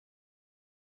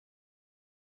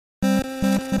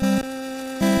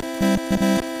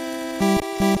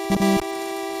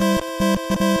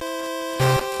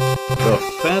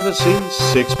Fantasy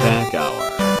Six Pack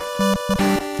Hour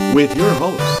with your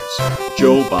hosts,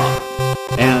 Joe Bob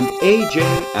and AJ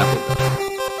Applegarth.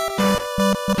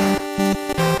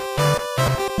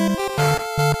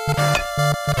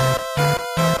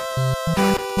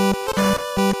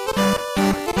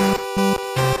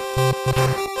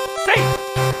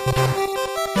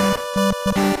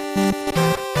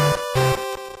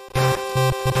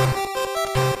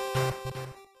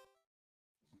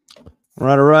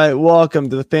 All right. Welcome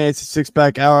to the Fantasy Six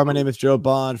Pack Hour. My name is Joe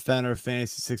Bond, founder of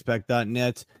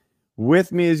FantasySixPack.net.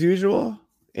 With me, as usual,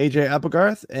 AJ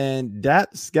Applegarth and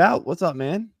Dat Scout. What's up,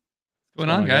 man? What's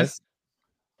going on, guys?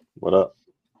 What up?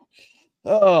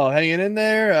 Oh, hanging in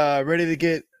there. Ready to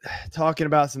get talking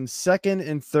about some second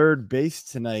and third base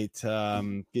tonight.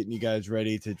 Getting you guys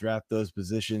ready to draft those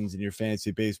positions in your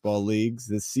fantasy baseball leagues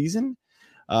this season.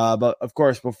 But of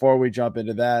course, before we jump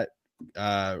into that,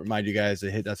 remind you guys to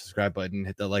hit that subscribe button,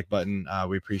 hit that like button.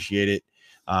 We appreciate it.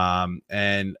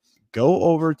 And go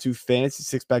over to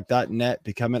fantasysixpack.net,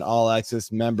 become an all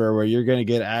access member where you're going to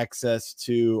get access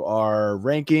to our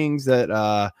rankings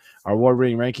our award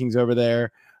winning rankings over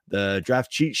there, the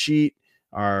draft cheat sheet,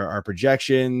 our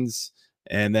projections,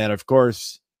 and then of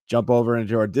course jump over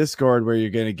into our Discord where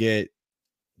you're going to get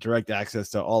direct access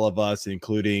to all of us,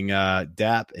 including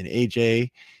DAP and AJ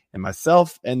and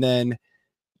myself, and then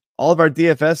all of our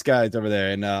DFS guys over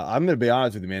there. And I'm going to be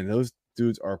honest with you, man, those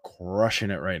dudes are crushing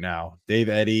it right now. Dave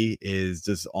Eddy is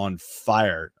just on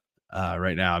fire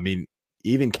right now. I mean,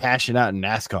 even cashing out in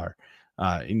NASCAR.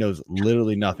 He knows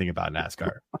literally nothing about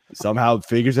NASCAR. Somehow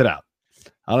figures it out.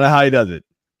 I don't know how he does it.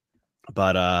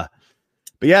 But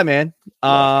yeah, man.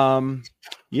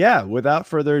 Yeah, without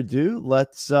further ado,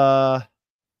 let's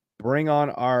bring on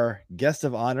our guest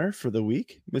of honor for the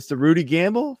week, Mr. Rudy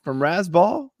Gamble from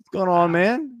Razzball. Going on,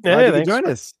 man? Glad you could join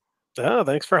us. Oh,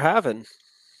 thanks for having.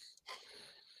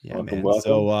 Yeah, welcome, man. Welcome.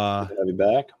 So have you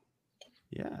back.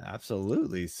 Yeah,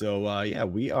 absolutely. So yeah,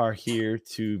 we are here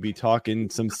to be talking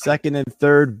some second and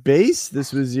third base.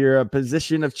 This was your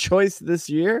position of choice this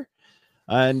year.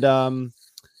 And I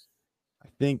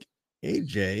think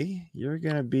AJ, you're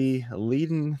gonna be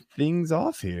leading things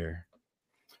off here.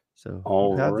 So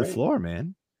you have the floor,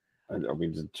 man. Are we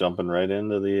just jumping right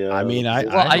into the? I mean,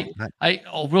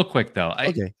 real quick though.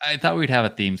 Okay. I thought we'd have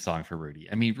a theme song for Rudy.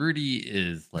 I mean, Rudy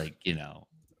is like,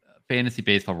 fantasy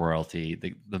baseball royalty.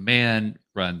 The man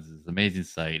runs this amazing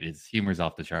site. His humor's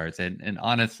off the charts, and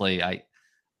honestly, I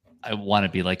want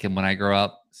to be like him when I grow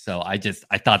up. So I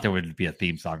thought there would be a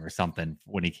theme song or something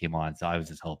when he came on. So I was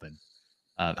just hoping.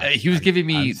 He was giving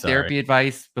me therapy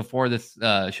advice before this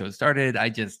show started.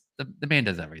 The man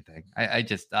does everything.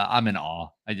 I'm in awe.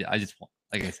 I just want,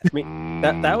 like I said. I mean,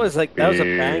 that was a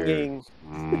banging.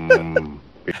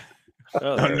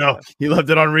 Oh no, he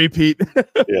left it on repeat.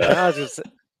 Yeah,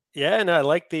 and I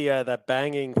like that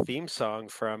banging theme song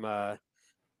from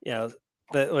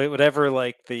whatever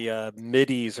like the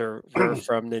midis were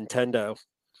from Nintendo.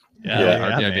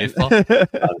 Yeah, baseball.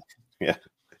 Yeah.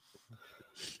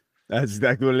 That's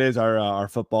exactly what it is. Our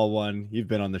football one. You've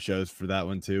been on the shows for that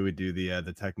one too. We do the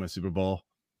Tecmo Super Bowl.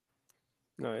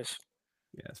 Nice.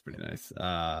 Yeah, it's pretty nice.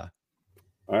 All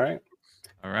right.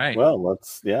 Well,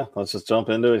 let's just jump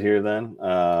into it here then.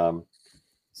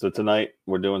 So tonight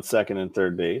we're doing second and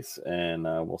third base, and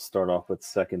we'll start off with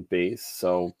second base.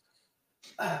 So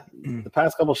the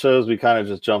past couple shows we kind of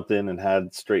just jumped in and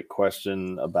had straight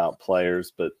question about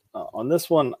players, but on this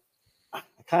one,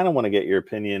 I kind of want to get your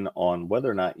opinion on whether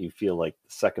or not you feel like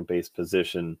the second base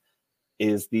position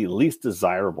is the least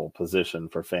desirable position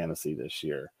for fantasy this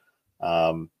year.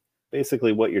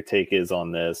 Basically what your take is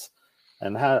on this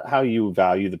and how you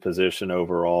value the position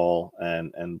overall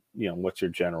and what's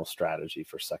your general strategy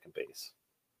for second base.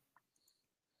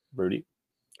 Rudy?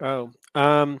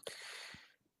 I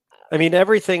mean,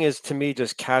 everything is to me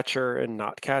just catcher and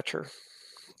not catcher.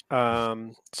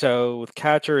 So with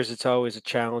catchers, it's always a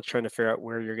challenge trying to figure out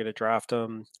where you're going to draft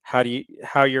them, how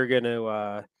you're going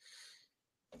to,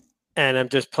 and I'm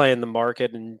just playing the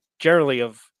market and generally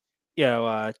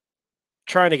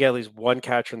trying to get at least one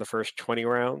catcher in the first 20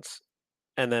 rounds.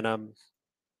 And then I'm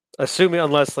assuming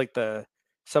unless like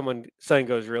something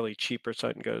goes really cheap or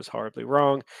something goes horribly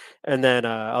wrong. And then,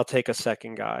 I'll take a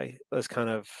second guy that's kind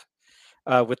of,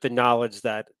 with the knowledge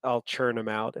that I'll churn them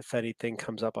out if anything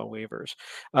comes up on waivers.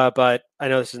 But I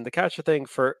know this isn't the catcher thing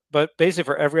but basically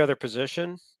for every other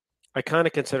position, I kind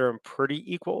of consider them pretty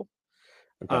equal.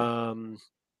 Okay.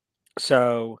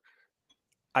 So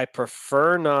I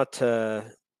prefer not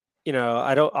to,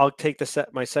 I'll take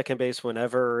my second base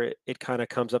whenever it kind of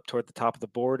comes up toward the top of the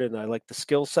board. And I like the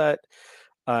skill set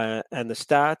and the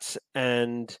stats.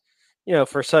 And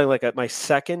for something like my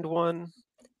second one,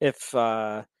 if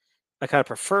I kind of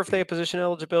prefer if they have position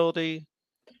eligibility.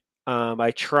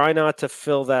 I try not to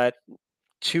fill that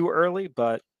too early,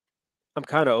 but I'm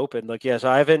kind of open. So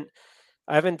I haven't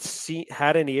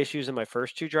had any issues in my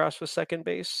first 2 drafts with second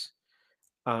base.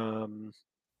 I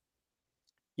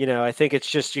think it's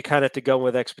just you kind of have to go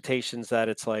with expectations that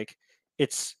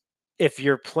it's if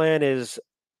your plan is,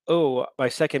 oh, my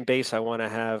second base I want to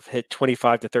have hit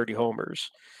 25 to 30 homers,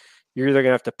 you're either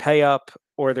gonna have to pay up,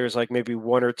 or there's maybe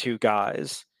 1 or 2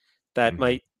 guys that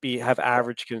might have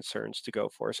average concerns to go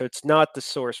for. So it's not the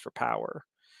source for power,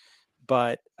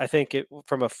 but I think it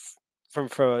from a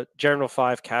general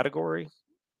 5 category,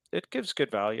 it gives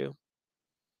good value.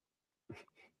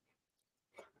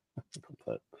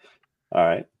 But, all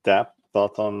right, Dap,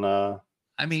 thoughts on?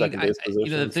 I mean, second base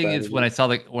the thing is, when I saw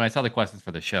the questions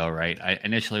for the show, right? I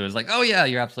initially was like, "Oh yeah,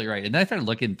 you're absolutely right," and then I started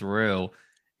looking through,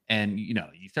 and you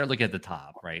start looking at the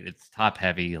top, right? It's top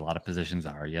heavy. A lot of positions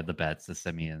are. You have the Betts, the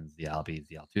Simeons, the Albies,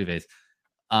 the Altuves,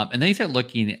 and then you start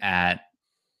looking at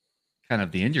kind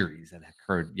of the injuries that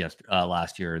occurred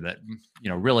last year that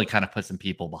really kind of put some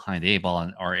people behind the 8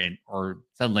 ball or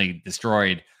suddenly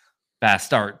destroyed fast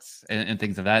starts and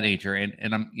things of that nature.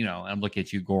 And I'm looking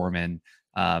at you, Gorman,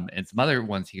 and some other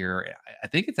ones here. I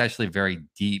think it's actually a very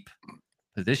deep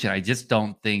position. I just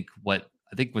don't think what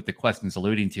the question's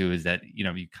alluding to is that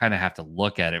you kind of have to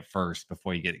look at it first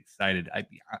before you get excited.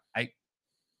 I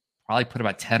probably put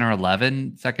about 10 or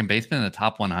 11 second basemen in the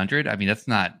top 100. I mean, that's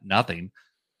not nothing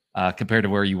compared to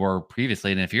where you were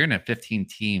previously. And if you're in a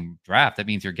 15-team draft, that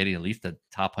means you're getting at least a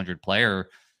top 100 player,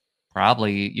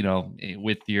 probably,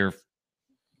 with your,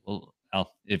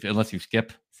 unless you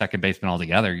skip second baseman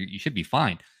altogether, you should be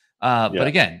fine. But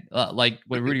again, like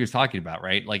what Rudy was talking about,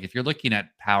 right? Like if you're looking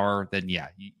at power, then yeah,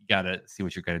 you got to see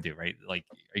what you're going to do, right? Like,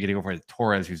 are you going to go for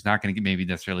Torres, who's not going to maybe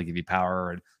necessarily give you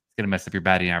power and it's going to mess up your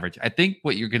batting average? I think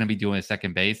what you're going to be doing at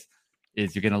second base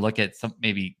is you're going to look at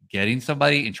maybe getting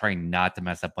somebody and trying not to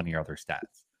mess up one of your other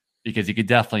stats, because you could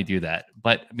definitely do that.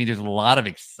 But I mean, there's a lot of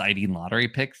exciting lottery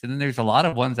picks, and then there's a lot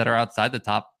of ones that are outside the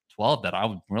top 12 that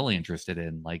I'm really interested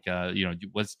in. Like,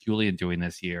 what's Julian doing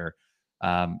this year?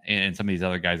 And some of these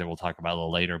other guys that we'll talk about a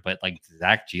little later, but like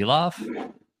Zach Gelof.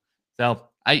 So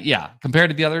compared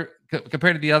to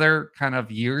the other kind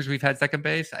of years we've had second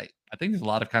base, I think there's a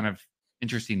lot of kind of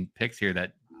interesting picks here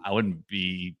that I wouldn't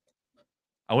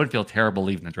feel terrible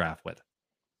leaving the draft with.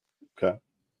 Okay.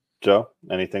 Joe,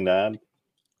 anything to add?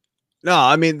 No,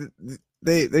 I mean,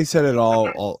 they said it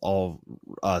all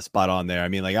spot on there. I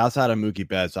mean, like outside of Mookie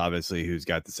Betts, obviously, who's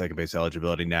got the second base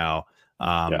eligibility now,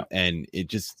 and it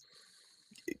just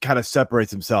kind of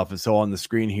separates himself. And so on the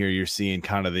screen here, you're seeing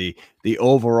kind of the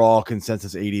overall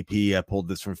consensus ADP. I pulled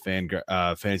this from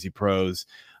Fantasy Pros.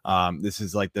 This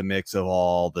is like the mix of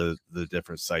all the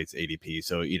different sites ADP.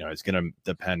 So, it's going to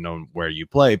depend on where you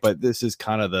play, but this is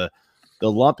kind of the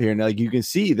lump here. Now, like you can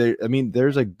see there, I mean,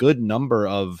 there's a good number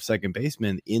of second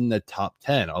basemen in the top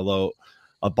 10, although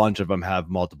a bunch of them have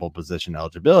multiple position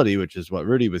eligibility, which is what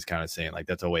Rudy was kind of saying. Like,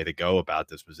 that's a way to go about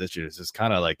this position. It's just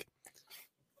kind of like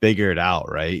figure it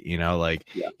out, right? You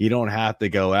don't have to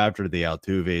go after the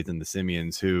Altuves and the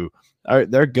Simeons, who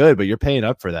they're good, but you're paying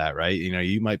up for that, right?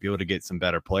 You might be able to get some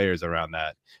better players around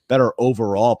that, better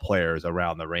overall players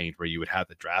around the range where you would have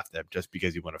to draft them just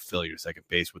because you want to fill your second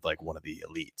base with like one of the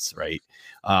elites, right?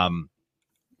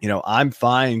 I'm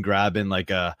fine grabbing like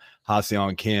a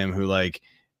Ha-Seong Kim, who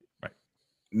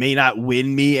may not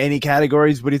win me any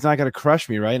categories, but he's not going to crush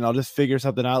me, right? And I'll just figure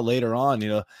something out later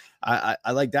on.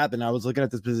 I like that. And I was looking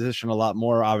at this position a lot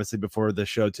more, obviously, before the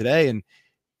show today, and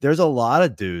there's a lot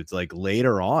of dudes like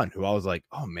later on who I was like,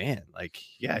 oh man, like,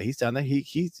 yeah, he's down there.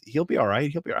 He'll be all right.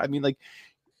 He'll be all right. I mean, like,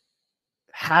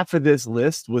 half of this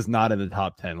list was not in the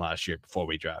top 10 last year before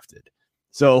we drafted.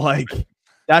 So like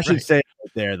that should say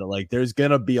right there that like there's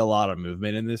gonna be a lot of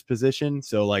movement in this position.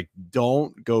 So like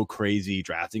don't go crazy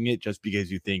drafting it just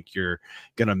because you think you're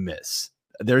gonna miss.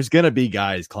 There's gonna be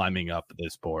guys climbing up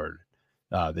this board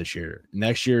this year.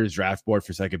 Next year's draft board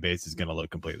for second base is gonna look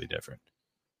completely different.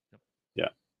 Yeah.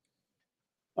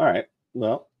 All right.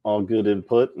 Well, all good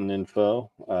input and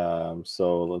info.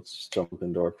 So let's jump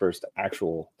into our first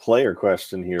actual player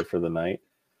question here for the night.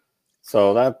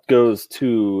 So that goes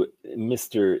to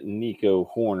Mr. Nico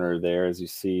Horner there, as you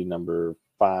see, number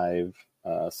 5,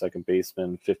 second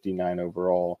baseman, 59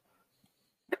 overall,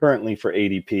 currently for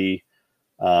ADP.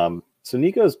 So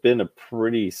Nico's been a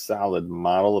pretty solid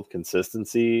model of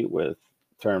consistency with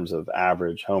terms of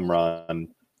average home run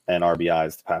and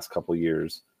RBIs the past couple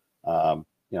years.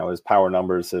 His power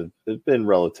numbers have been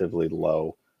relatively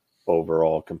low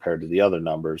overall compared to the other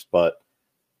numbers, but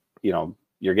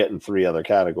you're getting 3 other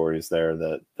categories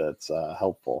there that's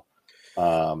helpful.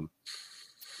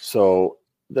 So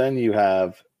then you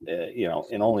have,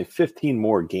 in only 15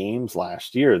 more games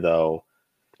last year, though,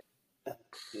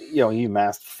 he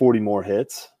amassed 40 more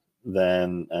hits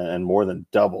and more than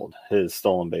doubled his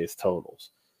stolen base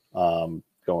totals,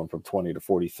 going from 20 to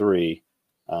 43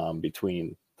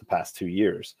 between the past 2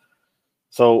 years.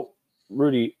 So,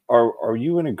 Rudy, are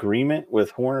you in agreement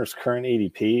with Hoerner's current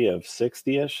ADP of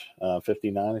 60-ish,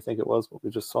 59, I think it was what we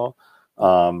just saw?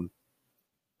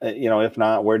 If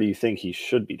not, where do you think he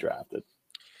should be drafted?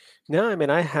 No, I mean,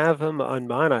 I have him on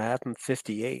mine. I have him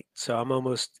 58, so I'm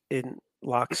almost in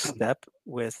lockstep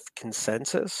with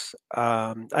consensus.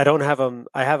 I don't have him.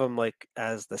 I have him like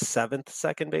as the 7th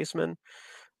second baseman,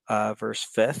 versus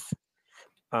 5th.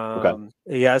 Okay.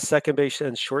 He has second base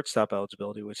and shortstop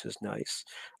eligibility, which is nice.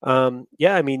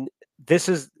 Yeah, I mean, this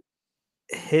is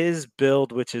his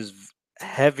build, which is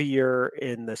heavier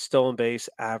in the stolen base,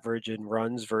 average, and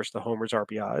runs versus the homers,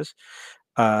 RBIs.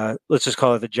 Let's just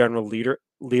call it the general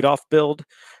leadoff build.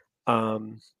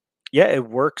 Yeah, it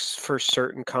works for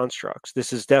certain constructs.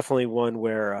 This is definitely one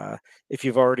where if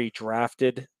you've already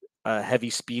drafted a heavy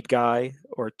speed guy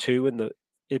or 2 in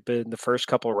the first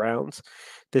couple rounds,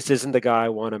 this isn't the guy I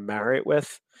want to marry it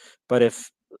with. But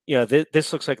if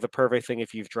this looks like the perfect thing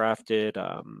if you've drafted.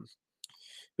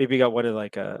 Maybe you got one of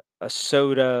like a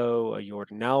Soto, a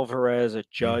Yordan Alvarez, a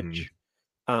Judge.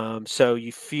 So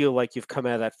you feel like you've come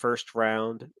out of that first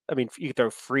round. I mean, you could throw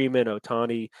Freeman,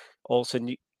 Ohtani,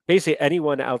 Olsen, basically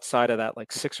anyone outside of that,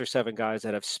 like 6 or 7 guys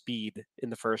that have speed in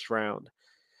the first round.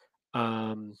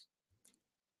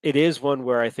 It is one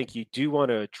where I think you do want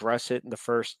to address it in the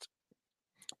first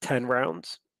 10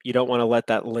 rounds. You don't want to let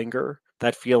that linger,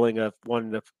 that feeling of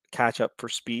wanting to catch up for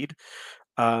speed.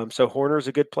 So Hoerner's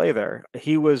a good play there.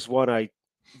 He was one I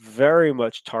very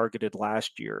much targeted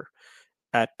last year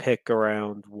at pick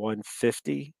around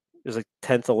 150. It was like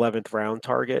 10th, 11th round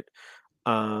target.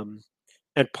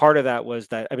 And part of that was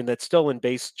that, I mean, that stolen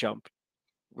base jump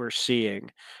we're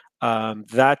seeing,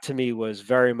 that to me was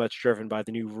very much driven by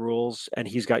the new rules, and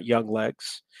he's got young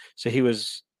legs. So he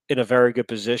was in a very good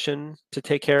position to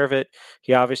take care of it.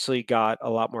 He obviously got a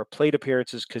lot more plate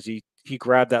appearances because he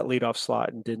grabbed that leadoff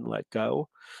slot and didn't let go,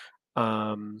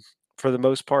 for the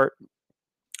most part.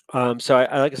 So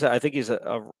I like I said, I think he's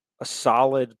a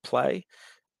solid play.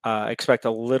 I expect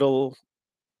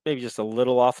maybe just a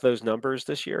little off those numbers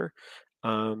this year.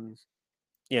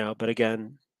 But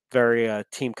again, very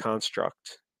team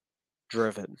construct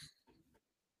driven.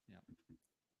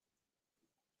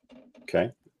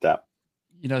 Okay. That.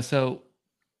 So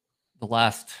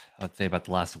I'd say about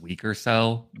the last week or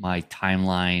so, my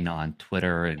timeline on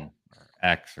Twitter or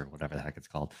X or whatever the heck it's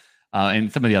called,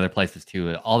 and some of the other places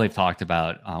too, all they've talked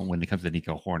about when it comes to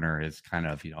Nico Hoerner is kind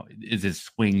of, is his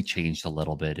swing changed a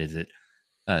little bit? Is it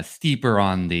steeper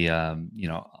on the,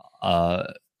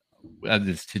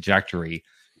 this trajectory?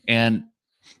 And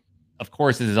of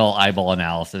course, this is all eyeball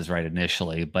analysis, right,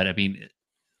 initially. But I mean,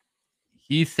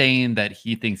 he's saying that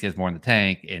he thinks he has more in the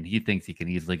tank and he thinks he can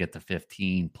easily get to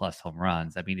 15 plus home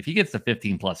runs. I mean, if he gets to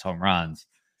 15 plus home runs,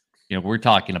 we're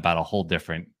talking about a whole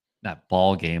different, not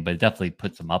ball game, but it definitely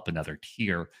puts him up another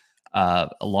tier,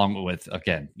 along with,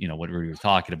 again, what Rudy was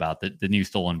talking about, the new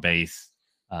stolen base,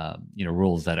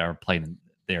 rules that are playing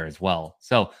there as well.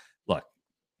 So look,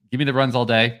 give me the runs all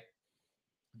day,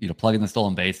 plug in the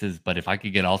stolen bases. But if I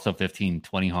could get also 15,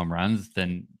 20 home runs,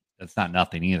 then that's not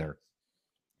nothing either.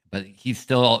 But he's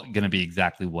still going to be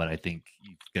exactly what I think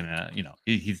he's going to,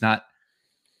 he's not,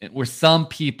 where some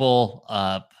people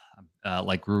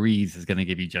like Ruiz is going to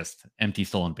give you just empty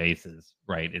stolen bases,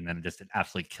 right? And then just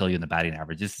absolutely kill you in the batting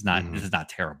average. This is not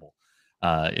terrible,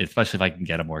 especially if I can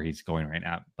get him where he's going right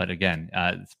now. But again,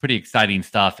 it's pretty exciting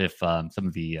stuff if some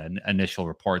of the initial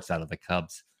reports out of the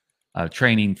Cubs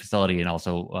training facility and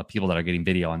also people that are getting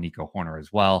video on Nico Hoerner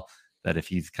as well, that if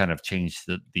he's kind of changed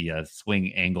the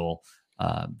swing angle,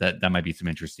 that might be some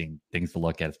interesting things to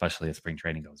look at, especially as spring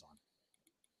training goes on.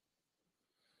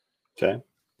 Okay.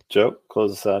 Joe,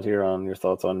 close us out here on your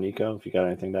thoughts on Nico, if you got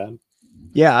anything to add.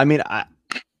 Yeah, I mean,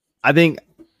 I think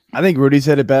Rudy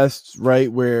said it best,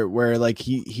 right? Where like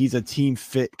he's a team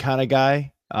fit kind of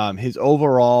guy. His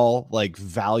overall like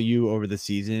value over the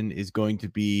season is going to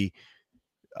be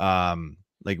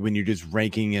like when you're just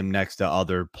ranking him next to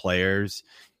other players,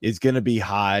 is going to be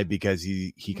high because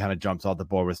he kind of jumps off the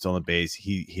board with stolen base.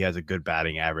 He has a good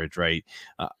batting average, right?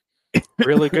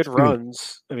 Really good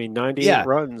runs. I mean, 98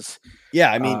 runs.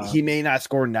 Yeah, I mean, he may not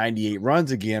score 98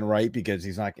 runs again, right? Because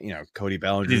he's not, Cody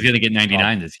Bellinger. He's going to get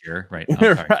 99 this year, right?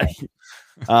 Right.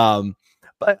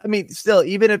 But I mean, still,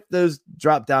 even if those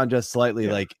drop down just slightly,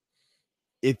 like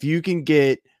if you can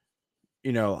get,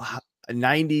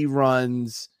 90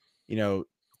 runs,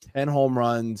 10 home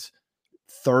runs,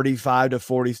 35 to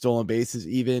 40 stolen bases,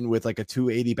 even with like a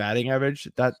 280 batting average,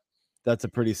 that's a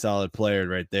pretty solid player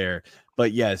right there.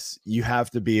 But yes, you have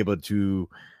to be able to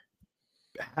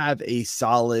have a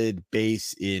solid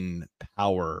base in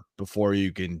power before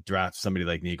you can draft somebody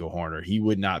like Nico Horner. He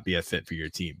would not be a fit for your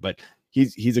team, but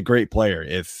he's a great player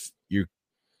if you're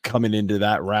coming into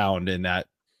that round and that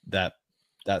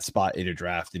spot in a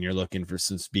draft and you're looking for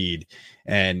some speed,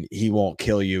 and he won't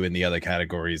kill you in the other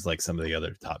categories like some of the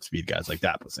other top speed guys like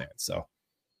that was saying. So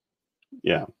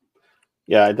yeah,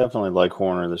 I definitely like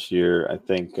Horner this year. I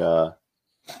think the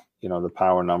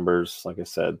power numbers, like I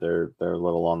said, they're a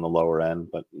little on the lower end,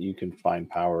 but you can find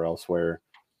power elsewhere,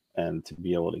 and to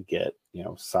be able to get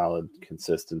solid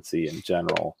consistency in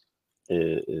general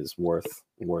is worth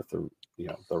the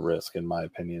the risk, in my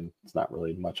opinion. It's not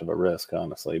really much of a risk,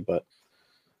 honestly, but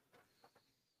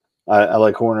I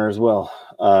like Horner as well.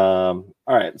 All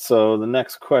right, so the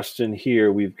next question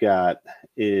here we've got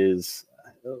is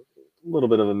a little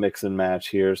bit of a mix and match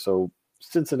here. So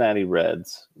Cincinnati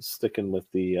Reds, sticking with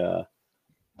the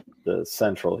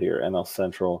Central here, NL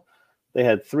Central. They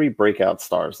had 3 breakout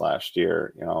stars last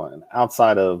year, and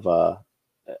outside of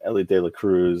Ellie De La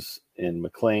Cruz in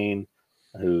McLean,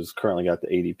 who's currently got the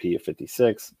ADP of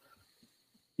 56.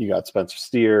 You got Spencer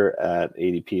Steer at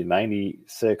ADP of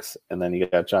 96, and then you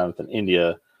got Jonathan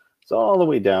India, so all the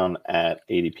way down at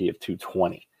ADP of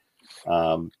 220.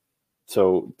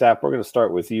 So, Dap, we're going to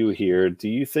start with you here. Do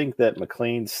you think that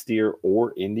McLean, Steer,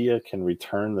 or India can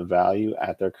return the value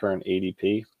at their current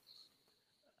ADP?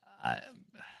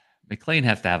 McLean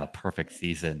has to have a perfect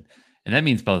season, and that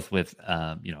means both with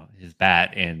his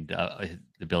bat and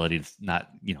his ability to not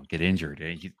get injured.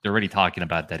 They're already talking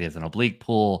about that he has an oblique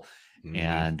pull,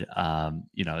 and not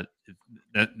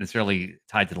necessarily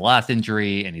tied to the last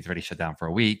injury, and he's already shut down for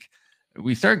a week.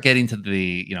 We start getting to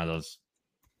the those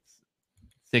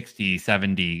 60,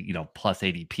 70 plus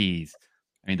ADPs.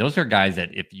 I mean, those are guys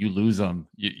that if you lose them,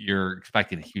 you're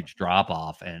expecting a huge drop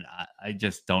off, and I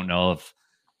just don't know if.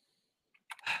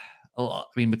 I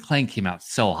mean, McLean came out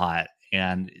so hot,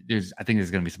 and I think there's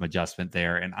going to be some adjustment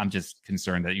there, and I'm just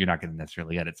concerned that you're not going to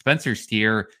necessarily get it. Spencer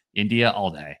Steer, India,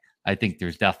 all day. I think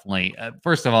there's definitely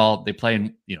first of all, they play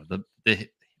in the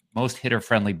most hitter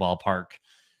friendly ballpark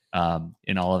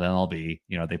in all of MLB.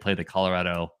 They play the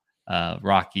Colorado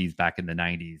Rockies back in the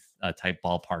 90s type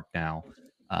ballpark now,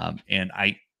 and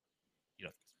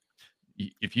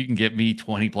if you can get me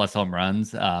 20 plus home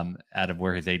runs out of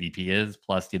where his ADP is,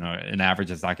 plus, an average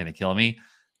that's not going to kill me,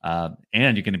 and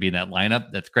you're going to be in that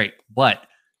lineup, that's great. But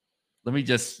let me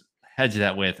just hedge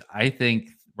that with, I think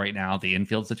right now the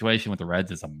infield situation with the Reds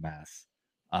is a mess.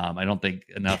 I don't think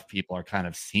enough people are kind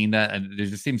of seeing that. And there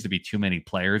just seems to be too many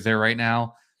players there right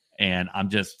now. And I'm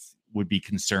just would be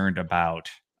concerned about,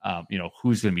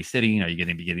 who's going to be sitting. Are you going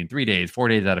to be getting 3 days, 4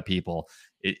 days out of people?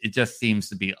 It just seems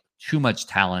to be too much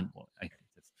talent. I think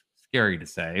it's scary to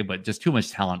say, but just too much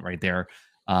talent right there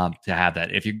to have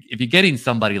that. If you're getting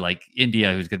somebody like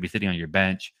India who's going to be sitting on your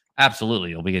bench, absolutely,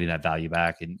 you'll be getting that value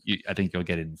back, and I think you'll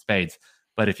get it in spades.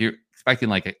 But if you're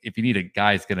expecting if you need a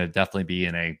guy who's going to definitely be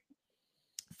in a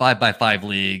 5x5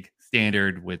 league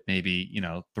standard with maybe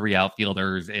 3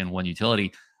 outfielders and 1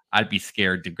 utility, I'd be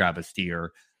scared to grab a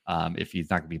Steer if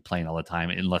he's not going to be playing all the time,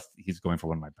 unless he's going for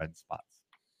one of my bench spots.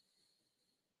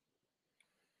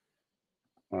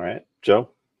 All right, Joe,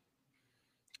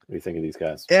 what do you think of these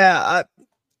guys? Yeah,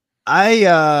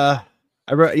 I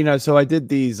wrote, so I did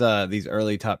these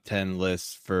early top 10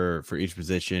 lists for each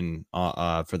position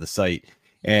for the site,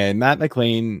 and Matt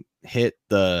McLean hit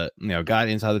got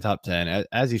inside the top 10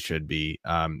 as he should be.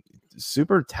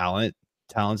 Super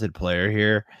talented player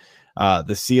here.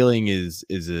 The ceiling is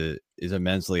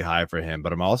immensely high for him,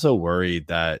 but I'm also worried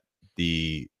that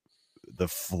the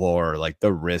floor, like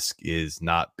the risk, is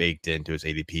not baked into his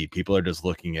ADP. People are just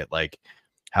looking at like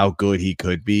how good he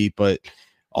could be, but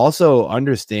also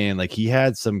understand like he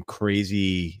had some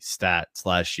crazy stats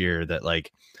last year that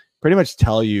like pretty much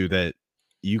tell you that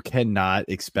you cannot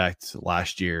expect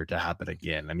last year to happen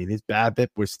again. I mean, his BABIP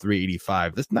was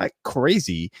 385. That's not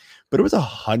crazy, but it was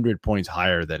 100 points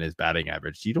higher than his batting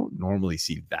average. You don't normally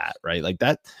see that, right? Like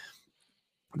that's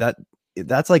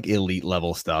like elite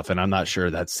level stuff, and I'm not sure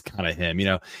that's kind of him.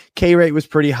 K rate was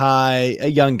pretty high. A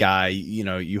young guy,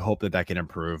 you hope that can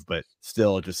improve, but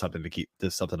still just something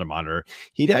to monitor.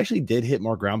 He actually did hit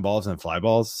more ground balls than fly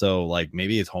balls, so like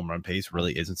maybe his home run pace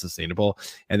really isn't sustainable.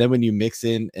 And then when you mix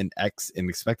in an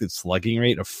expected slugging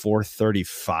rate of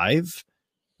 435,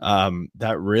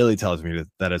 that really tells me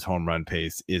that his home run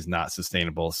pace is not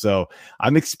sustainable. So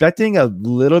I'm expecting a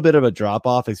little bit of a drop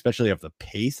off, especially of the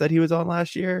pace that he was on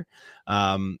last year.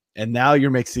 And now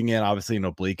you're mixing in obviously an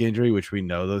oblique injury, which we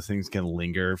know those things can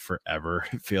linger forever,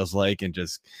 it feels like, and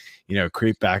just,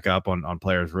 creep back up on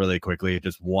players really quickly.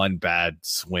 Just one bad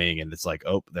swing and it's like,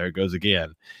 oh, there it goes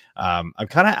again. I'm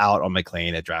kind of out on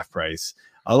McLain at draft price.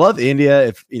 I love India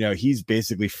if he's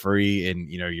basically free in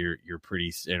your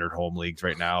pretty standard home leagues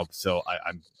right now. So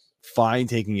I'm fine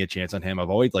taking a chance on him. I've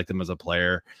always liked him as a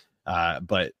player,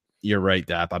 but you're right,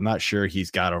 Dap. I'm not sure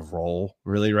he's got a role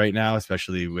really right now,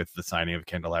 especially with the signing of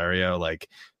Candelario. Like,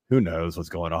 who knows what's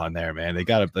going on there, man? They've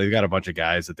got a bunch of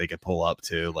guys that they could pull up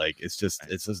to. Like, it's just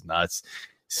nuts.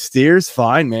 Steer's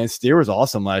fine, man. Steer was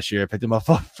awesome last year. I picked him up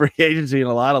off free agency in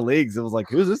a lot of leagues. It was like,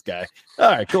 who's this guy?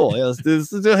 All right, cool. Yeah, let's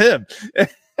do him.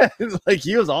 Like,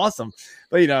 he was awesome,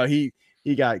 but he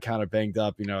got kind of banged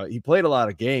up. He played a lot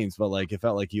of games, but like it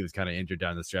felt like he was kind of injured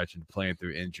down the stretch and playing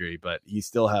through injury. But he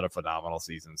still had a phenomenal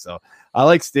season. So I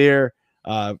like Steer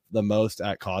the most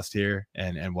at cost here,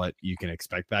 and what you can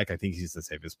expect back. I think he's the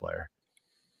safest player.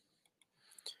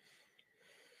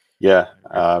 Yeah,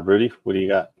 Rudy, what do you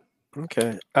got?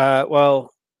 Okay.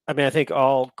 Well, I mean, I think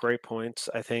all great points.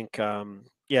 I think,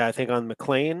 I think on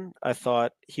McLain, I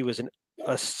thought he was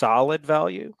a solid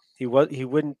value. He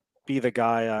wouldn't be the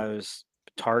guy I was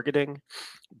targeting,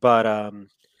 but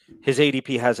his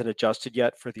ADP hasn't adjusted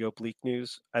yet for the oblique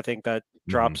news. I think that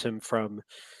drops him from,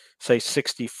 say,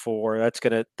 64.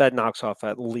 That knocks off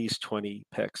at least 20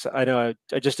 picks. I know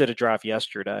I just did a draft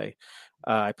yesterday.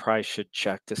 I probably should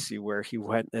check to see where he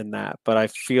went in that, but I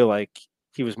feel like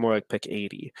he was more like pick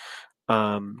 80.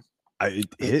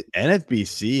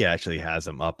 NFBC actually has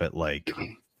him up at like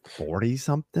 40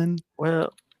 something.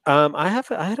 Well, I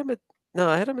had him at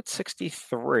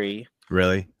 63.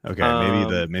 Really?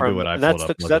 Okay, maybe what I pulled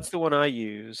up. That's the one I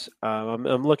use.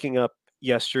 I'm looking up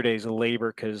yesterday's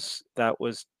labor because that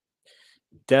was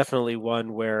definitely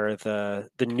one where the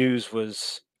news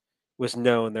was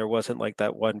known. There wasn't like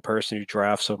that one person who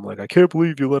drafts him like, I can't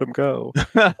believe you let him go.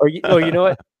 or you know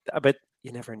what? But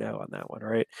you never know on that one,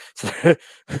 right? So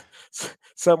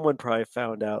someone probably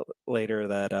found out later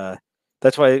that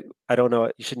that's why I don't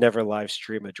know. You should never live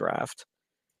stream a draft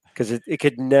because it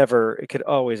could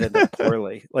always end up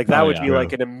poorly. Like that would be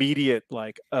like an immediate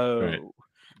like, oh, right.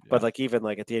 But like even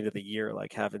like at the end of the year,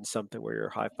 like having something where you're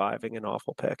high-fiving an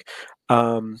awful pick.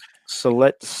 So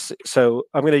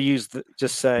I'm going to use I'm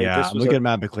looking at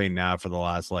Matt McLain now for the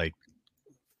last like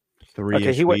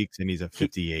 3 weeks, and he's at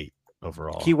 58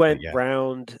 overall. He went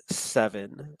round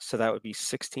 7, so that would be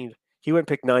 16. He went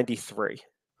pick 93.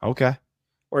 Okay.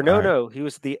 Or no, he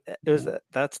was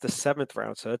that's the 7th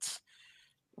round, so it's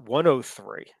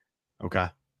 103. Okay.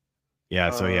 Yeah,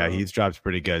 so he's dropped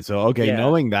pretty good. So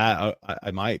knowing that,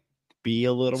 I might be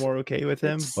a little more okay with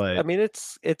him. But I mean,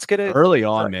 it's gonna early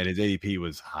on, man. His ADP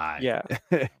was high. Yeah.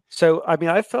 So I mean,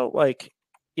 I felt like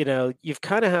you've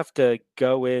kind of have to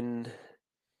go in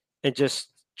and just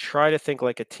try to think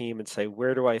like a team and say,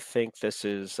 where do I think this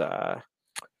is?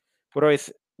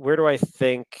 Where do I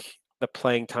think the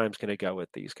playing time's going to go with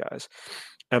these guys?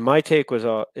 And my take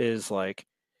is like,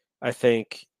 I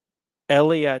think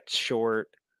Ellie at short,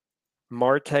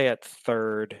 Marte at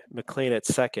 3rd, McLain at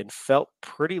 2nd felt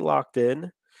pretty locked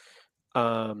in.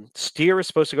 Steer is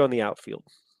supposed to go in the outfield.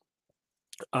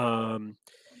 And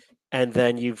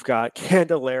then you've got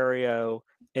Candelario,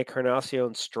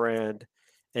 Encarnacion Strand,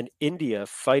 and India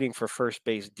fighting for first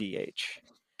base DH.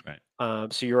 Right.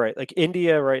 So you're right. Like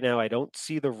India right now, I don't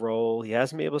see the role. He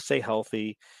hasn't been able to stay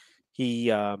healthy.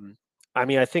 He, I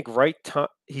think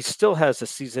he still has a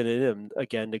season in him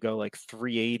again to go like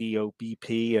 380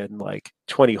 OBP and like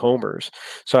 20 homers.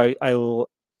 So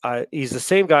he's the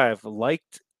same guy I've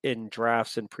liked in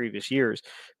drafts in previous years,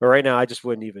 but right now I just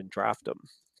wouldn't even draft him.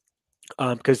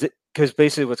 Because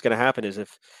basically what's going to happen is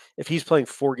if he's playing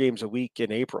 4 games a week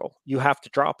in April, you have to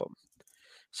drop him.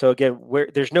 So again, where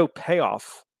there's no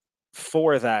payoff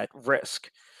for that risk,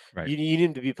 right. You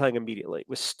need to be playing immediately.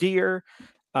 With Steer,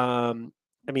 I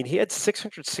mean, he had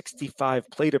 665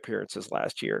 plate appearances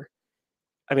last year.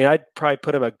 I mean, I'd probably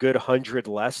put him a good 100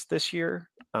 less this year.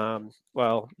 I mean,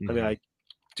 I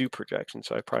do projections,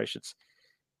 so I probably should.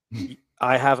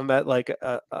 I have him at like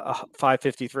a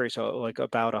 553, so like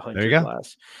about 100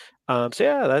 less.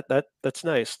 So that's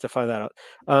nice to find that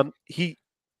out. He,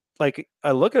 like,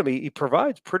 I look at him, he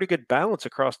provides pretty good balance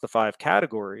across the 5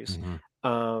 categories.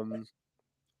 I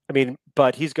mean,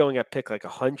 but he's going at pick like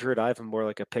 100. I have him more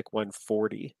like a pick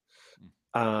 140.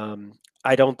 I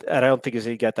don't think he's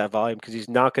going to get that volume because he's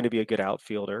not going to be a good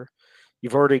outfielder.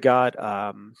 You've already got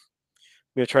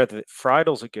I'm gonna try that.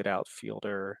 Friedel's a good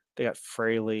outfielder. They got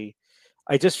Fraley.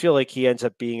 I just feel like he ends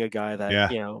up being a guy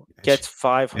that gets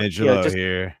 500. Angelo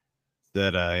here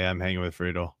said, "Yeah, I'm hanging with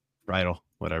Friedel,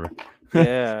 whatever."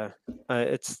 Yeah,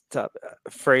 it's tough.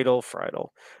 Friedel.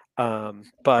 But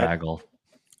Fraggle.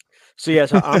 so yeah,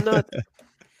 so I'm not.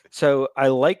 So I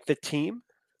like the team.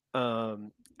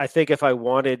 I think if I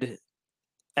wanted,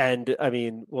 and I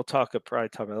mean, we'll talk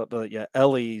about, but yeah,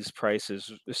 Ellie's price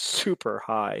is super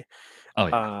high. Oh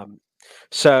yeah.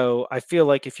 So I feel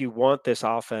like if you want this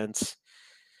offense,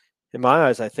 in my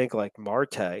eyes, I think like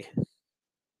Marte.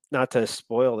 Not to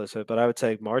spoil this, but I would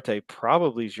say Marte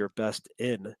probably is your best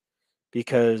in,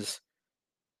 because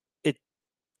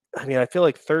I feel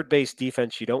like third base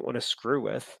defense you don't want to screw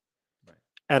with. Right.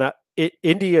 And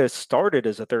India started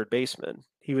as a third baseman.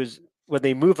 He was, when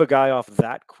they move a guy off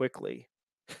that quickly,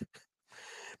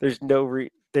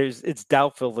 it's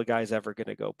doubtful the guy's ever going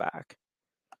to go back.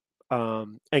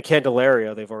 And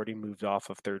Candelario, they've already moved off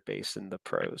of third base in the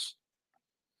pros.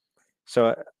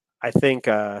 So I think,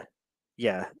 I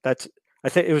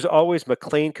think it was always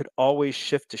McLean could always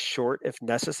shift to short if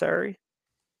necessary.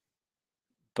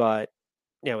 But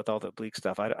yeah, with all the oblique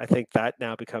stuff, I think that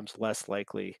now becomes less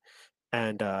likely.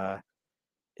 And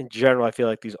in general, I feel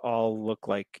like these all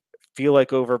feel like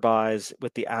overbuys,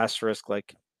 with the asterisk,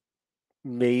 like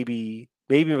maybe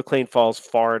McLean falls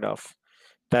far enough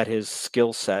that his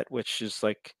skill set, which is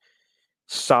like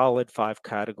solid 5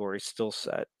 categories skill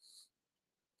set,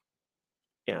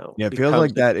 it feels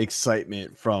like that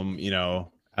excitement from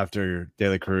after De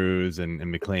La Cruz and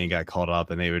McLean got called up,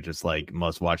 and they were just like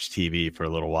must-watch TV for a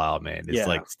little while, man. It's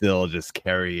like still just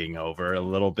carrying over a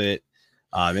little bit.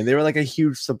 And they were like a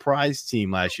huge surprise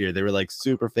team last year. They were like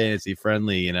super fantasy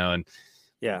friendly, and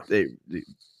they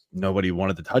nobody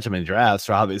wanted to touch them in drafts,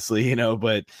 obviously,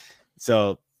 but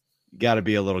so you got to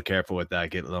be a little careful with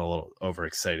that, getting a little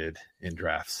overexcited in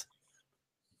drafts.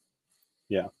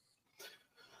 Yeah.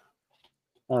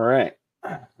 All right.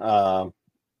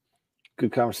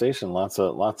 Good conversation. Lots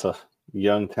of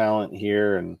young talent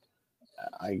here, and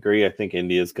I agree. I think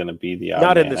India is going to be the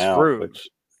not in this group,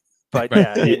 but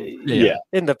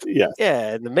in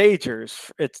the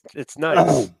majors, it's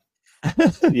nice.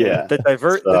 the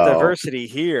diversity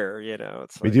here.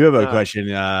 It's we do have a question.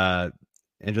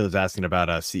 Angela's asking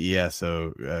about CES.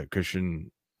 So Christian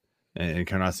and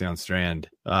Encarnacion Strand.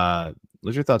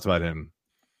 What's your thoughts about him,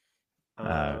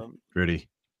 Rudy?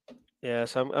 Yeah,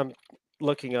 so I'm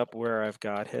looking up where I've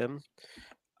got him.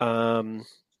 Right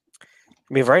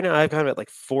now I've got him at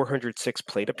like 406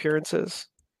 plate appearances.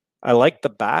 I like the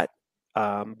bat.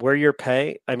 Where you're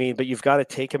paying, but you've got to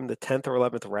take him the 10th or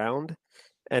 11th round,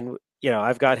 and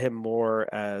I've got him more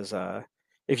as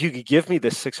if you could give me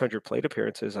the 600 plate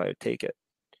appearances, I would take it.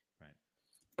 Right.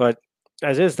 But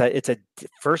as is that it's a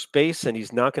first base, and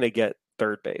he's not going to get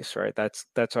third base, right? That's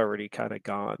already kind of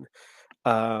gone.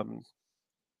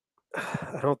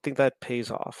 I don't think that pays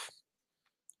off.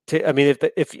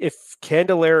 If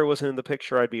Candelario wasn't in the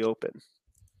picture, I'd be open.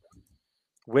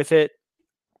 With it,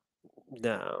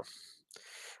 no.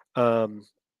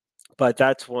 But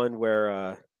that's one where,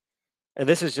 and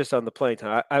this is just on the playing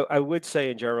time. I would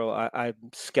say in general, I'm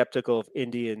skeptical of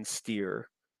Indian Steer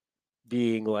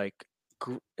being like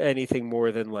anything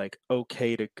more than like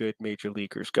okay to good major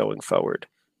leaguers going forward.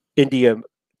 India,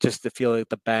 just to feel like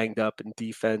the banged up in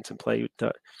defense and play.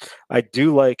 I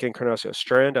do like Encarnacion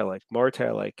Strand. I like Marte. I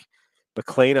like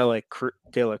McLean. I like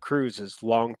De La Cruz's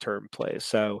long-term play.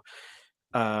 So,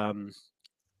 but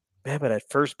at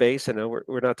first base, I know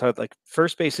we're not talking like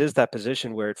first base is that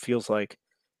position where it feels like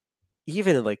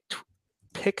even in like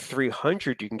pick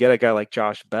 300, you can get a guy like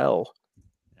Josh Bell.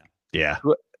 Yeah.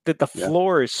 The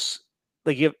floor is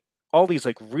like you have all these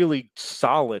like really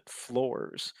solid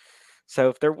floors. So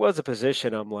if there was a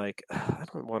position, I'm like, I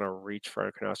don't want to reach for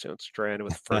Encarnacion Strand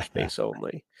with first base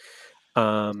only.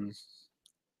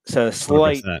 So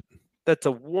slight. 100%. That's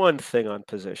a one thing on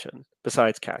position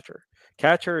besides catcher.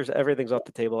 Catchers, everything's off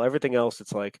the table. Everything else,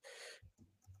 it's like,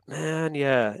 man,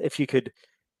 yeah. If you could,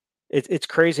 it's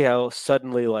crazy how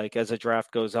suddenly, like as a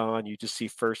draft goes on, you just see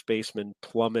first basemen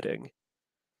plummeting,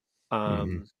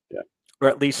 or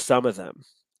at least some of them.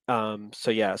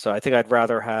 So I think I'd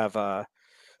rather have.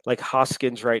 Like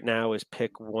Hoskins right now is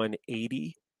pick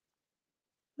 180.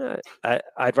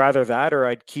 I'd rather that, or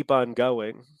I'd keep on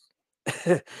going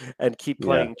and keep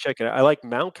playing chicken. I like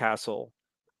Mountcastle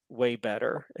way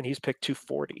better, and he's picked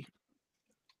 240.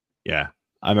 Yeah,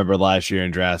 I remember last year in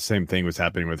draft, same thing was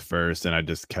happening with first, and I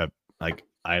just kept like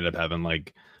I ended up having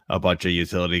like a bunch of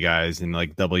utility guys in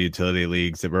like double utility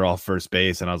leagues that were all first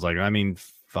base, and I was like,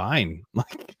 fine,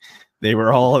 like they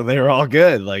were all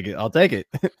good. Like I'll take it.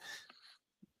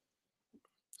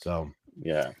 So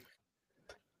yeah.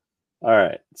 All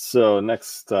right. So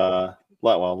next,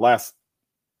 last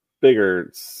bigger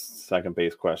second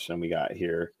base question we got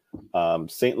here.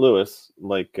 St. Louis,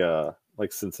 like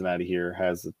Cincinnati here,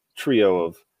 has a trio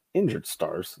of injured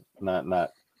stars,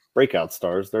 not breakout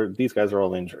stars. These guys are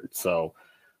all injured. So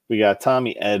we got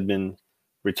Tommy Edman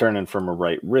returning from a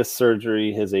right wrist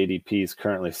surgery. His ADP is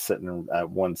currently sitting at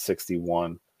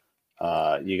 161.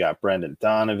 You got Brendan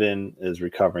Donovan is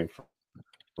recovering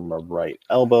from a right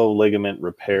elbow ligament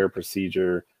repair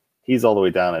procedure. He's all the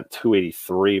way down at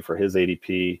 283 for his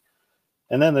ADP.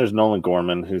 And then there's Nolan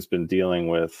Gorman, who's been dealing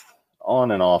with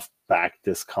on and off back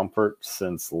discomfort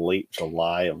since late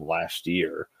July of last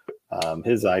year.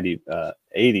 His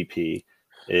ADP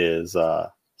is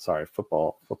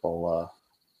football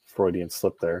Freudian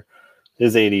slip there.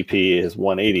 His ADP is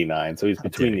 189, so he's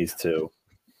between these two.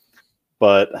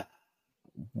 But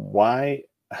why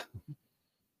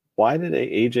did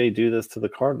AJ do this to the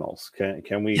Cardinals?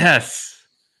 Can we? Yes.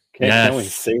 Can we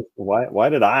say why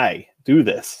did I do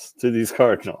this to these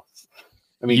Cardinals?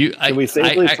 I mean, can we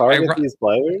safely target these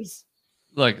players?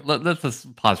 Look, let's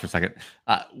just pause for a second.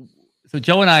 So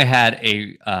Joe and I had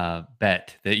a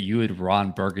bet that you would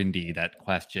Ron Burgundy that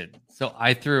question. So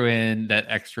I threw in that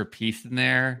extra piece in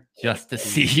there just to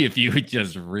see if you would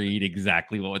just read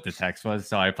exactly what the text was.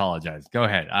 So I apologize. Go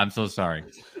ahead. I'm so sorry.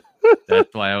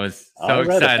 That's why I was so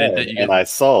excited that you and I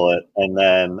saw it, and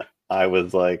then I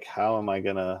was like, "How am I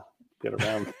gonna get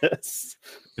around this?"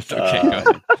 It's okay. Go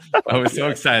ahead. I was so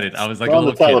excited. I was like, on a the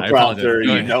little kid. I apologize.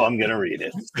 teleprompter, I'm gonna read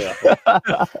it. So.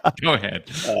 Go ahead.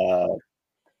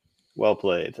 Well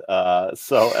played.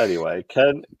 So anyway,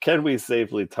 can we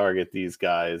safely target these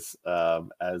guys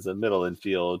as a middle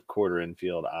infield, quarter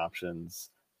infield options,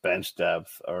 bench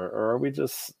depth, or are we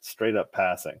just straight up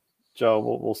passing?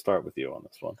 Joe, we'll start with you on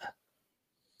this one.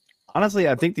 Honestly,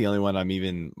 I think the only one I'm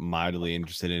even mildly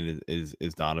interested in is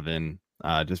Donovan,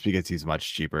 just because he's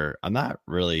much cheaper. I'm not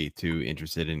really too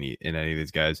interested in any of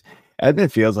these guys.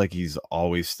 Edman feels like he's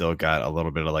always still got a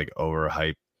little bit of like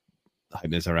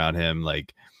hypeness around him.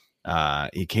 Like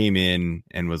he came in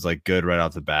and was like good right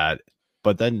off the bat,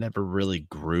 but then never really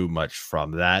grew much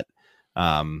from that.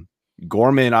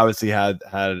 Gorman obviously had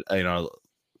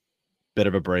bit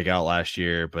of a breakout last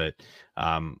year, but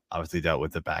obviously dealt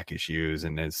with the back issues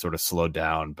and then sort of slowed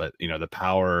down. But the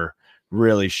power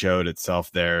really showed itself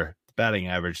there. The batting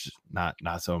average not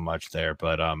so much there,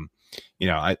 but I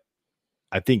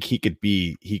think he could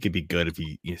be good if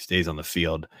he stays on the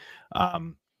field.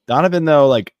 Donovan though,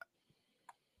 like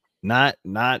not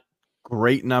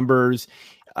great numbers.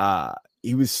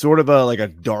 He was sort of a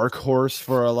dark horse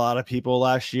for a lot of people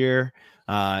last year.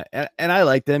 And I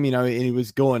liked him, and he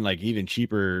was going like even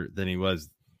cheaper than he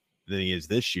is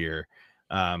this year.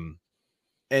 And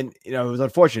it was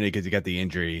unfortunate because he got the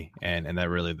injury and that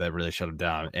really shut him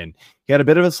down. And he had a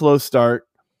bit of a slow start,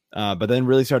 but then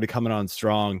really started coming on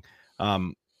strong.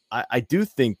 I do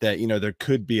think that, there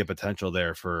could be a potential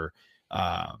there for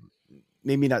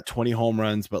maybe not 20 home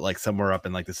runs, but like somewhere up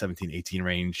in like the 17, 18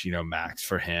 range, max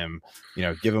for him,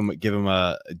 give him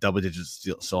a double digit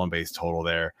stolen base total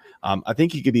there. I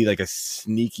think he could be like a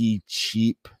sneaky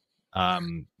cheap,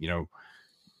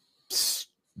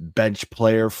 bench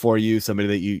player for you, somebody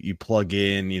that you plug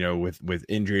in, with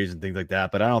injuries and things like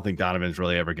that. But I don't think Donovan's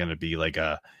really ever going to be like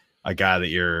a guy that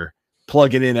you're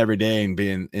plugging in every day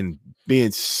and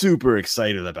being super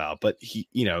excited about. But he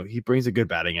brings a good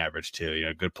batting average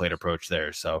too, good plate approach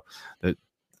there. So that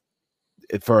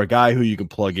for a guy who you can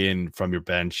plug in from your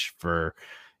bench,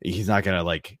 he's not gonna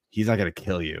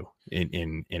kill you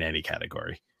in any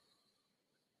category.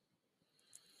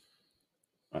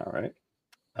 All right.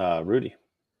 Rudy,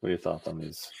 what are your thoughts on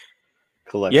these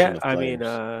collection of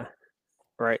players?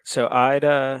 Right. So I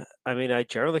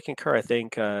generally concur. I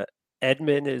think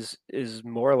Edman is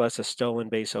more or less a stolen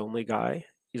base only guy.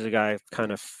 He's a guy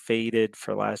kind of faded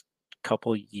for the last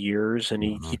couple years, and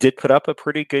he did put up a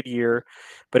pretty good year,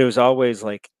 but it was always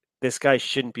like this guy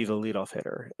shouldn't be the leadoff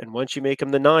hitter. And once you make him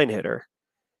the 9 hitter,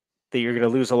 that you're going to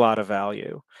lose a lot of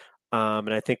value.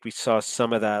 And I think we saw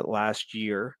some of that last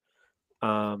year.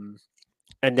 And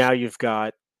now you've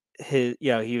got he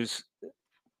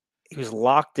was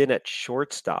locked in at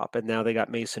shortstop, and now they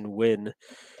got Mason Wynn,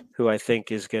 who I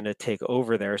think is going to take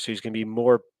over there. So he's going to be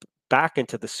more back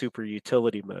into the super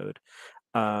utility mode.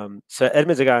 So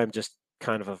Edman's a guy I'm just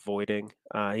kind of avoiding.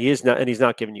 He is not, and he's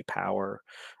not giving you power.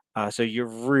 So you're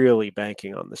really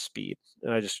banking on the speed,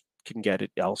 and I just can get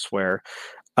it elsewhere.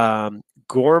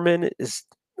 Gorman is,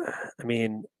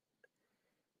 you're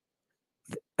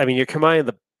combining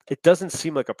it doesn't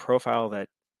seem like a profile that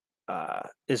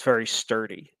is very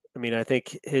sturdy. I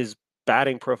think his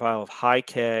batting profile of high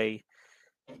K.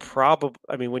 Probably,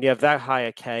 I mean, when you have that high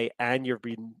a K and you're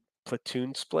being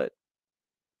platoon split,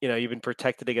 you've been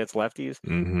protected against lefties.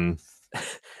 Mm-hmm.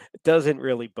 It doesn't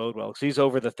really bode well because he's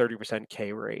over the 30%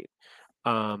 K rate.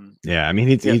 Yeah, I mean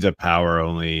he's a power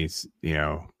only,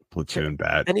 platoon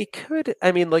bat, and he could.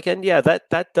 I mean,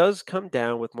 that does come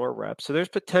down with more reps, so there's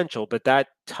potential. But that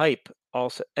type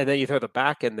also, and then you throw the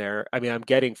back in there. I mean, I'm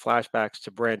getting flashbacks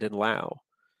to Brandon Lau.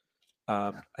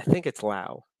 I think it's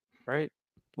Lau, right?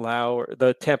 Lau, or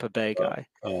the Tampa Bay guy.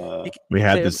 We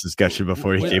had this discussion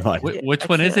before he came on. Which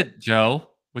one is it, Joe?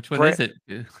 Which one is it?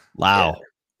 Lau.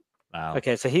 Wow.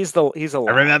 Okay, so he's a Lau.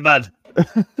 I remembered.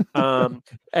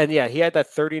 And yeah, he had that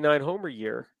 39 homer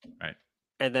year, right?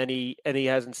 And then he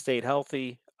hasn't stayed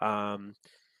healthy.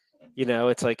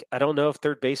 It's like I don't know if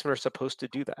third basemen are supposed to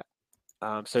do that.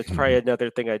 So it's probably another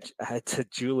thing I had to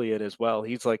Julian as well.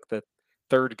 He's like the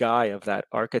third guy of that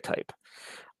archetype,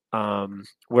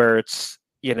 where it's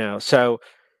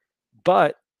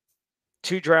but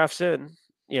 2 drafts in,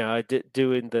 I did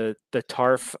doing the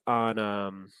TARF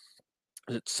on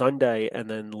Sunday and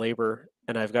then Labor,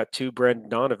 and I've got 2 Brendan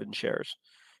Donovan shares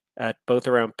at both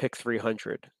around pick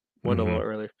 300, one a little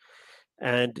earlier,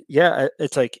 and yeah,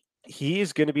 it's like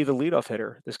he's going to be the leadoff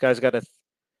hitter. This guy's got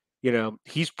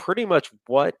he's pretty much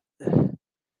what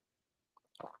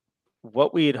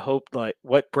we had hoped, like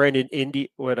what Jonathan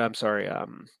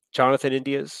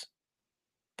India's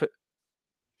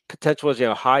potential was,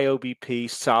 high OBP,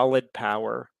 solid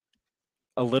power,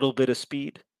 a little bit of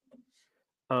speed.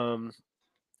 I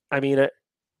mean,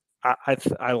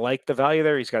 I like the value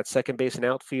there. He's got second base and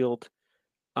outfield.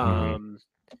 Unless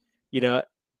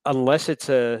it's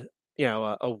a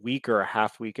week or a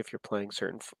half week, if you're playing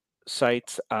certain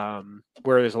sites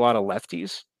where there's a lot of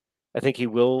lefties, I think he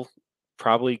will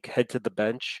probably head to the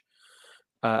bench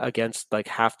against like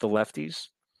half the lefties.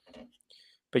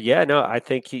 But yeah, no, I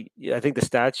think the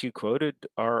stats you quoted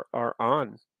are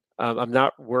on. I'm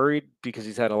not worried because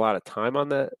he's had a lot of time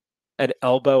on an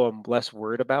elbow. I'm less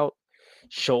worried about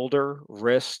shoulder,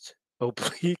 wrist,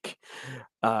 oblique.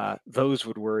 Those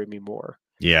would worry me more.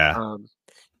 Yeah. And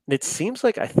it seems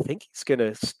like I think he's going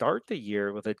to start the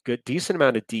year with a decent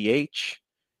amount of DH.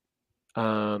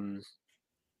 I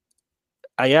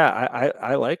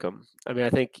like him. I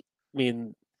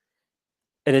mean,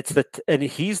 and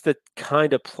he's the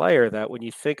kind of player that when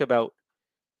you think about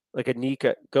like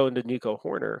going to Nico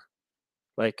Hoerner,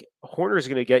 like Hoerner is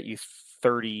going to get you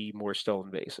 30 more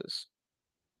stolen bases.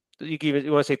 You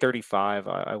want to say 35?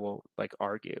 I won't like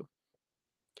argue.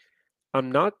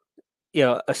 I'm not,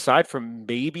 aside from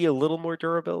maybe a little more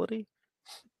durability,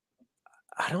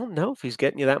 I don't know if he's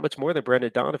getting you that much more than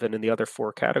Brendan Donovan in the other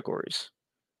 4 categories.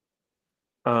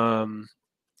 And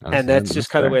that's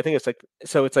just kind of the way I think it's like.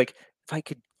 So it's like if I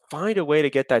could find a way to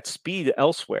get that speed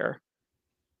elsewhere,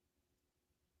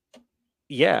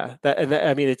 yeah.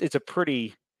 I mean, it's a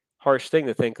pretty harsh thing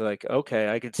to think like, okay,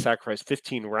 I could sacrifice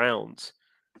 15 rounds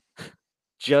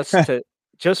just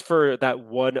for that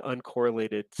one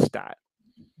uncorrelated stat.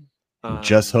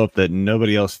 Just hope that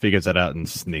nobody else figures that out and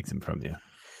sneaks him from you.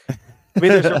 I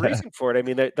mean, there's a reason for it. I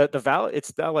mean, the value.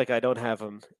 It's not like I don't have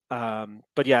him.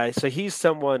 But yeah, so he's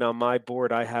someone on my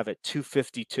board I have at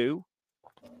 252,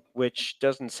 which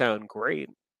doesn't sound great,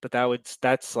 but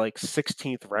that's like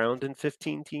 16th round in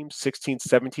 15 teams, 16th,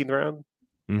 17th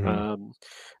round.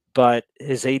 But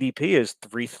his ADP is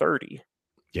 330.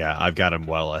 Yeah, I've got him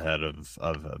well ahead of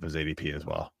his ADP as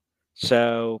well.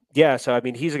 So yeah, so I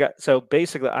mean, so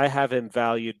basically I have him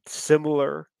valued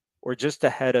similar or just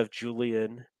ahead of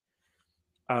Julian.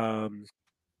 And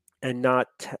not,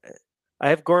 I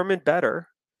have Gorman better,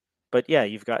 but yeah,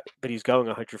 but he's going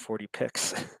 140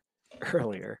 picks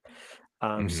earlier.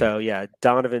 So yeah,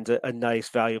 Donovan's a nice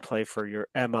value play for your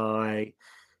MI,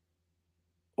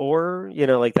 or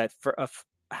like that for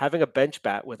having a bench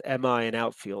bat with MI and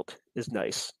outfield is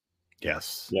nice.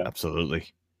 Yes, yeah, absolutely.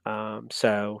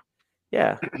 So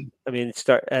yeah, I mean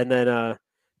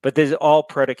but there's all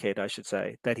predicate, I should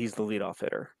say, that he's the leadoff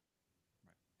hitter.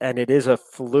 And it is a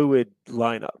fluid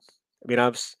lineup. I mean,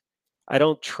 I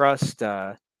don't trust.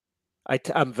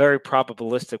 I'm very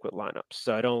probabilistic with lineups,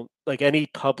 so I don't like any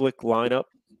public lineup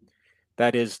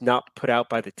that is not put out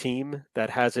by the team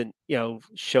that hasn't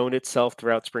shown itself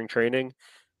throughout spring training.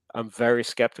 I'm very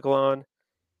skeptical on.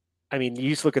 I mean,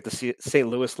 you just look at the St.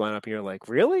 Louis lineup, and you're like,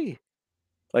 really?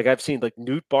 Like I've seen like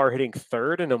Newt Barr hitting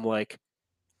third, and I'm like,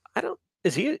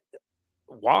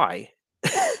 why?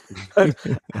 I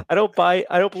don't believe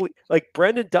like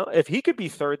Brendan if he could be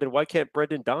third, then why can't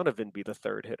Brendan Donovan be the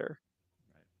third hitter?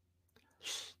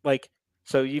 Like,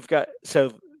 so it's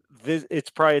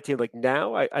probably a team like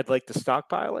now I'd like to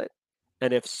stockpile it,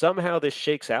 And if somehow this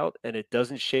shakes out and it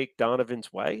doesn't shake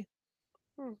Donovan's way,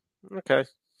 okay,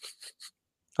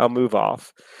 I'll move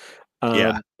off.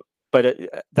 Yeah. But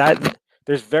that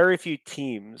there's very few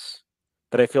teams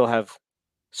that I feel have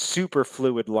super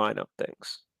fluid lineup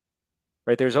things,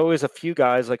 right? There's always a few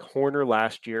guys like Horner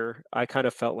last year. I kind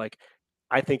of felt like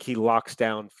I think he locks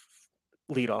down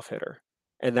leadoff hitter,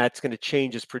 and that's going to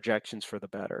change his projections for the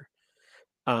better.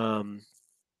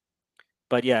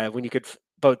 But yeah, when you could,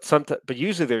 but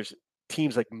usually there's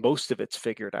teams like most of it's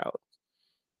figured out.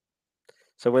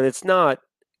 So when it's not,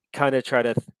 kind of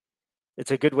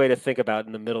it's a good way to think about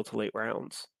in the middle to late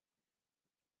rounds.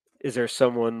 Is there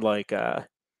someone like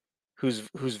whose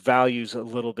value's a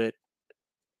little bit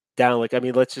down? Like, I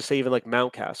mean, let's just say even like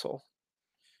Mountcastle.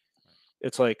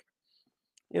 It's like,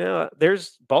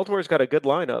 there's Baltimore's got a good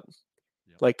lineup.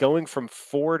 Yep. Like going from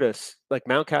 4 to like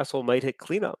Mountcastle might hit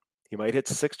cleanup. He might hit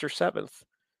 6th or 7th.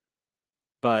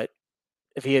 But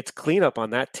if he hits cleanup on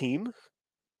that team,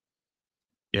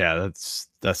 yeah,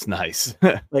 that's nice.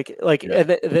 And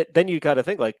then you got to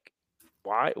think like,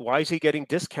 why is he getting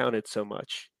discounted so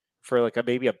much for like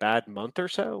maybe a bad month or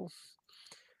so?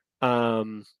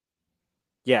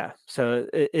 Yeah, so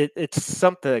it's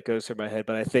something that goes through my head,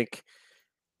 but I think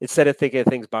instead of thinking of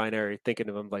things binary, thinking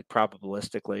of them like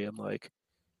probabilistically, I'm like,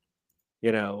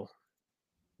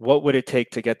 what would it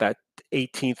take to get that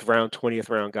 18th round, 20th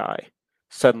round guy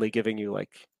suddenly giving you like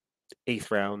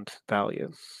 8th round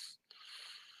value?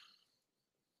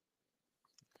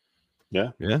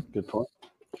 Yeah. Good point.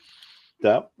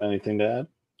 Dap, anything to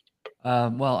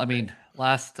add? Well, I mean,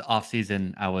 last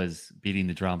offseason, I was beating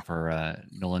the drum for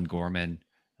Nolan Gorman.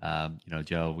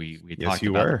 Joe, we talked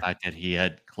about the fact that he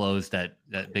had closed that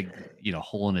big,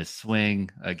 hole in his swing,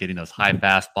 getting those high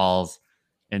fastballs,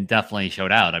 and definitely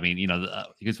showed out. I mean,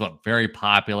 he was very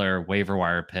popular waiver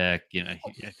wire pick. I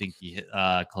think he hit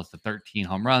close to 13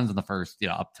 home runs in the first,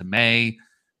 up to May,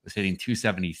 was hitting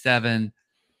 277.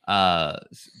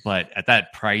 But at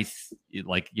that price,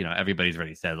 everybody's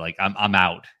already said, like, I'm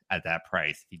out at that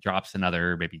price. If he drops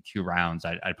another maybe 2 rounds,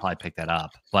 I'd probably pick that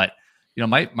up. But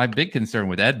my big concern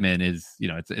with Edman is,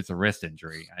 it's a wrist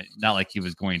injury. Not like he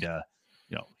was going to,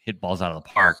 hit balls out of the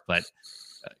park, but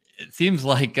it seems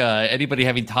like anybody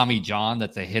having Tommy John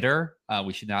that's a hitter,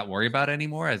 we should not worry about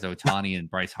anymore, as Ohtani and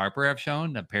Bryce Harper have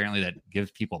shown. Apparently that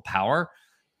gives people power,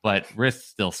 but wrists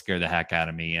still scare the heck out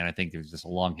of me. And I think there's just a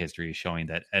long history of showing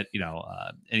that,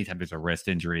 anytime there's a wrist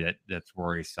injury, that's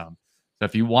worrisome. So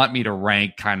if you want me to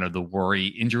rank kind of the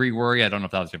injury worry, I don't know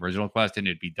if that was the original question,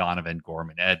 it'd be Donovan,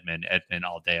 Gorman, Edman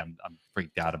all day. I'm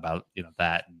freaked out about,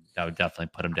 that, and that would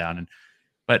definitely put him down.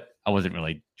 But I wasn't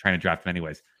really trying to draft him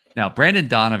anyways. Now, Brandon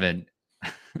Donovan,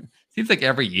 seems like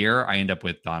every year I end up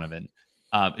with Donovan.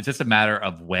 It's just a matter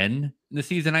of when in the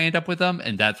season I end up with them,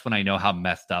 and that's when I know how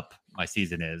messed up my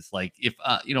season is. Like if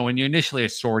when you initially are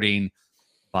sorting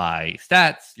by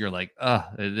stats, you're like,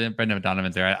 Brandon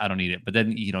Donovan's there, I don't need it. But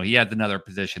then he adds another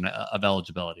position of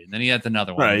eligibility, and then he adds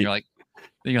another one. Right. And you're like,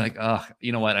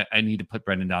 you know what? I need to put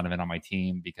Brandon Donovan on my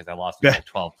team because I lost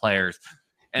 12 players.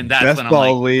 And that's best when I'm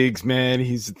ball like, leagues, man.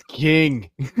 He's the king.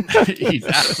 He's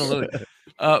absolutely.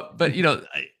 But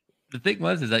the thing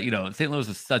is that St. Louis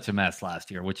was such a mess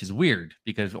last year, which is weird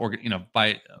because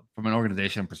from an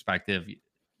organization perspective,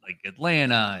 like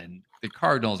Atlanta and the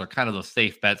Cardinals are kind of those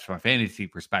safe bets from a fantasy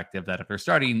perspective. That if they're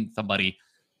starting somebody,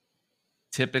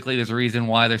 typically there's a reason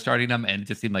why they're starting them, and it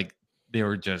just seemed like they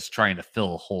were just trying to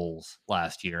fill holes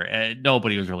last year, and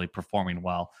nobody was really performing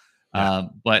well. Yeah.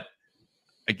 But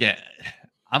again,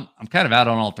 I'm kind of out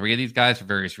on all 3 of these guys for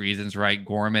various reasons, right?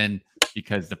 Gorman,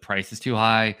 because the price is too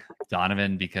high.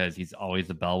 Donovan, because he's always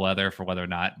the bellwether for whether or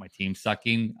not my team's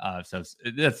sucking. So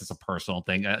that's just a personal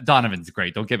thing. Donovan's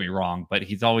great. Don't get me wrong, but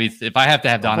he's always, if I have to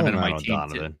have Donovan on my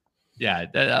team,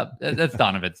 that's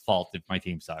Donovan's fault if my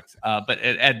team sucks. But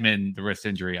at Edman, the wrist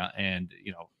injury and,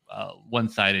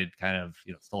 one-sided kind of,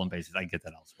 stolen bases, I get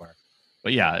that elsewhere.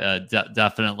 But yeah,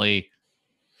 definitely.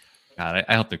 God,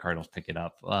 I hope the Cardinals pick it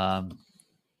up.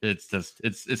 It's just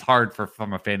it's hard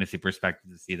from a fantasy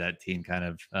perspective to see that team kind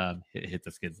of hit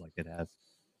the skids like it has.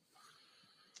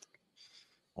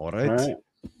 All right.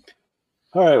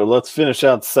 Well, let's finish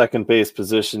out second base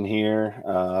position here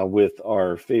with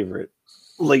our favorite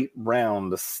late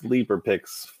round sleeper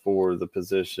picks for the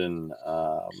position.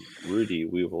 Rudy,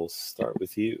 we will start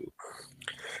with you.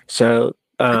 So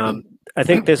I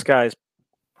think this guy's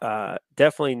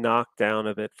definitely knocked down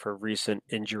a bit for recent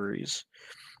injuries.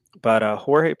 But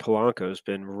Jorge Polanco has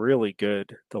been really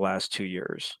good the last 2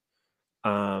 years.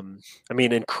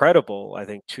 Incredible, I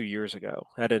think, 2 years ago.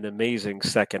 Had an amazing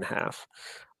second half.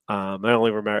 I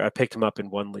only remember I picked him up in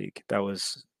one league. That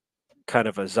was kind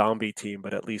of a zombie team,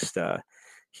 but at least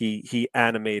he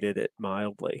animated it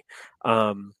mildly.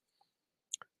 Goes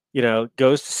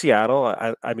to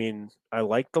Seattle. I mean, I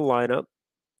like the lineup.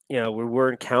 We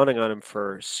weren't counting on him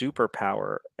for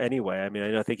superpower anyway. I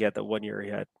mean, I think he had the 1 year he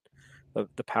had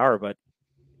the power, but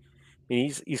I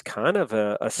mean, he's kind of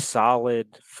a solid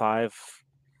 5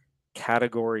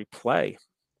 category play.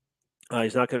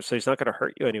 He's not going to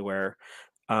hurt you anywhere.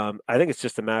 I think it's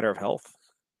just a matter of health.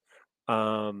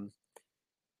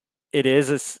 It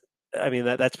is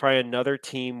that's probably another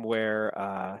team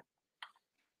where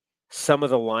some of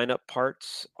the lineup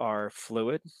parts are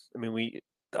fluid. I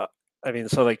mean,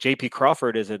 so like JP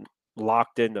Crawford isn't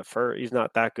locked into he's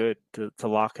not that good to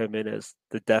lock him in as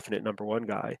the definite number one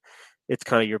guy. It's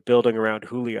kind of you're building around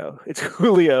Julio. It's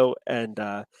Julio and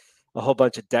a whole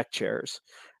bunch of deck chairs.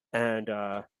 And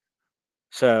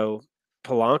so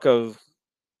Polanco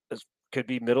could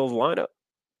be middle of the lineup,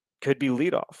 could be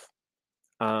leadoff.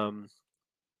 All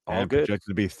good. Projected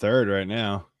to be third right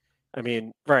now. I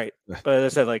mean, right. But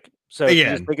as I said, like, so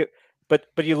again, but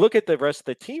you look at the rest of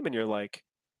the team and you're like,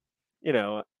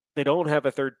 they don't have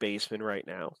a third baseman right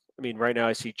now. I mean, right now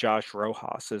I see Josh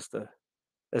Rojas as the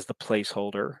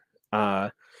placeholder.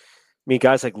 I mean,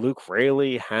 guys like Luke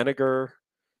Raley, Haniger,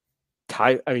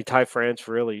 Ty France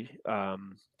really,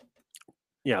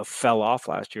 fell off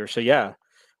last year. So yeah,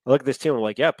 I look at this team. I'm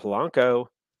like, yeah, Polanco,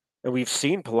 and we've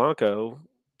seen Polanco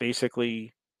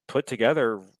basically put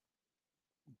together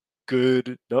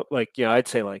good, I'd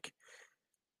say like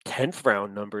 10th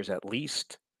round numbers at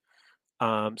least.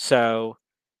 So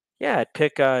yeah, I'd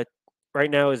pick right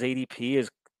now his ADP is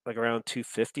like around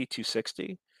 250,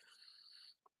 260.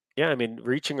 Yeah, I mean,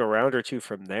 reaching a round or two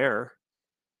from there.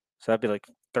 So that'd be like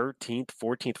 13th,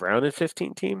 14th round in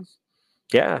 15 team.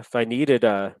 Yeah, if I needed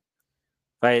if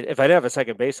I didn't have a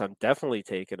second base, I'm definitely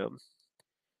taking him.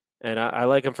 And I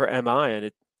like him for MI and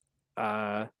it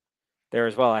there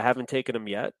as well. I haven't taken him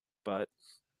yet, but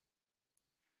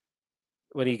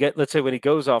when he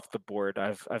goes off the board,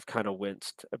 I've kind of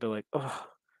winced. I've been like, oh,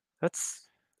 that's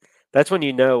when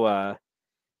either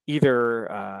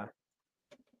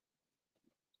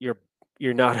you're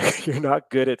not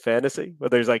good at fantasy.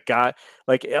 But there's like guy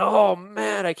like, oh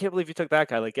man, I can't believe you took that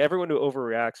guy. Like everyone who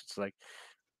overreacts, it's like,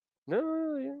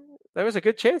 no, there was a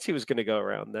good chance he was going to go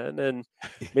around then, and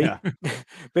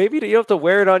maybe you have to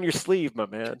wear it on your sleeve, my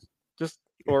man,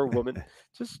 or woman,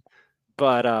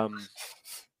 but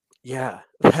yeah,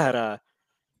 that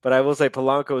but I will say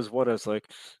Polanco is one. I was like,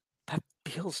 that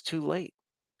feels too late,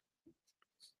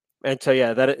 and so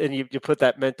yeah, and you put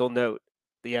that mental note.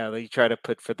 Yeah, that you try to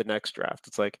put for the next draft.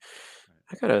 It's like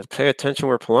I gotta pay attention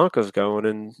where Polanco's going,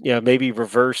 and maybe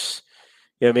reverse.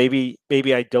 Maybe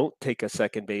I don't take a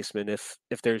second baseman if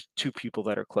there's two people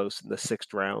that are close in the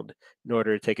 6th round in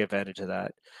order to take advantage of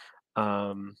that.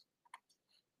 There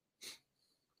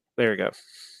we go.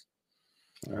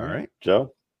 All right,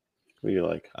 Joe. Who do you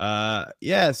like?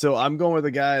 Yeah, so I'm going with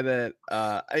a guy that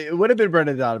it would have been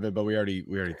Brendan Donovan, but we already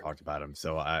talked about him,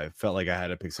 so I felt like I had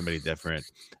to pick somebody different.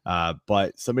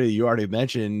 But somebody you already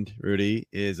mentioned, Rudy,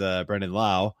 is Brendan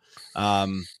Lau.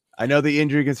 I know the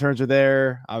injury concerns are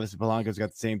there. Obviously, Polanco's got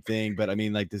the same thing, but I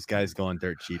mean, like this guy's going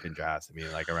dirt cheap in drafts. I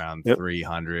mean, like around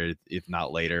 300, if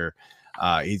not later.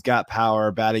 He's got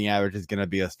power. Batting average is going to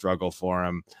be a struggle for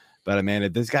him. But man,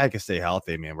 if this guy can stay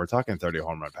healthy, man, we're talking 30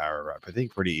 home run power rep, I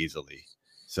think pretty easily.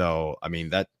 So, I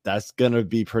mean, that's going to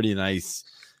be pretty nice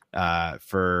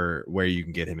for where you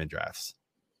can get him in drafts.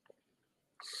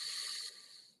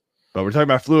 But we're talking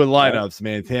about fluid lineups,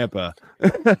 man, Tampa.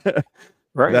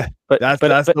 Right. That's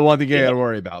the one thing you got to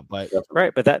worry about. But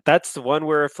right. But that's the one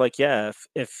where if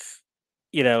it's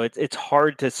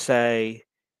hard to say,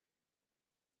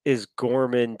 is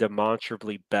Gorman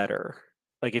demonstrably better?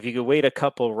 Like if you could wait a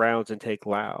couple rounds and take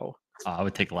Lau. I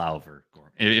would take Lau over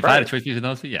Gorman. If I had a choice between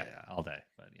those two, yeah, all day.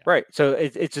 But yeah. Right. So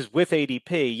it's just with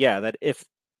ADP, that if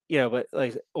but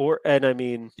like I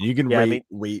mean you can wait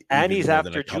and he's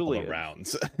after Julian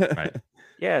rounds. Right.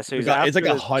 Yeah, so it's like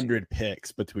 100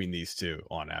 picks between these two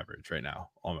on average right now,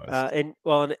 almost. In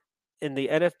the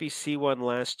NFBC one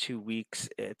last 2 weeks,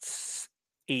 it's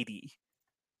 80.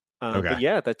 Okay. But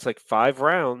yeah, that's like 5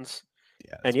 rounds.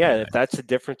 Yeah, and if that's the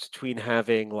difference between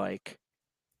having like,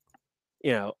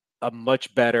 a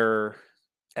much better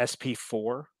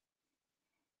SP4,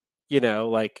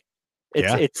 like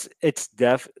it's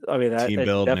I mean that's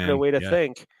definitely a way to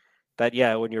think that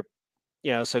when you're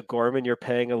so Gorman, you're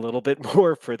paying a little bit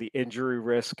more for the injury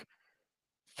risk,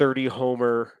 30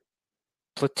 homer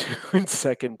platoon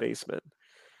second baseman.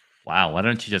 Wow, why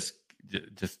don't you just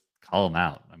call him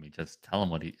out? I mean, just tell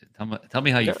him tell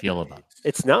me how you feel about it.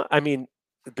 It's not. I mean,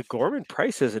 the Gorman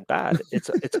price isn't bad. It's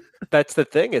that's the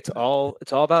thing. It's all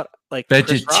about like Chris Rock.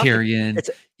 Vegetarian,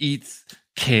 eats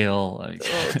kale.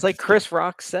 It's like Chris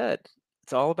Rock said.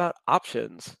 It's all about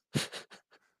options.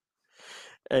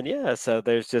 And yeah, so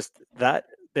there's just that.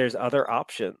 There's other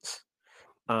options,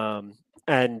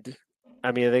 and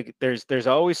I mean, I think there's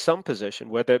always some position,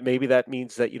 whether maybe that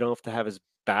means that you don't have to have as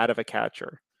bad of a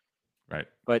catcher, right?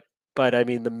 But I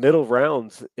mean, the middle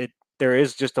rounds, there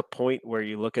is just a point where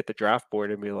you look at the draft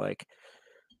board and be like,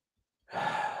 and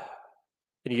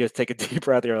you just take a deep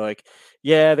breath. You're like,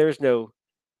 yeah,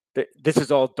 this is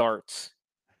all darts.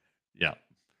 Yeah,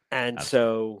 and absolutely.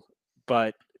 So,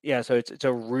 but yeah, so it's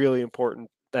a really important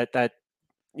that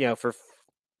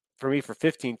for me, for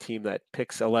 15 team that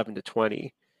picks 11 to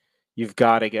 20, you've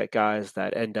got to get guys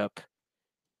that end up,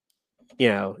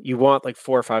 you want like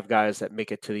 4 or 5 guys that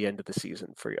make it to the end of the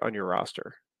season on your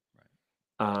roster.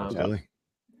 Right.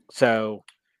 So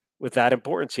with that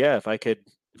importance, yeah, if I could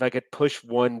push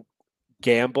one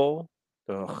gamble,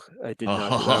 I did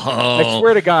not do that. I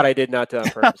swear to God, I did not do that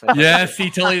on purpose. Yes, he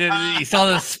totally did. He saw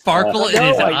the sparkle in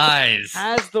his eyes.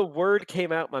 As the word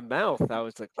came out my mouth, I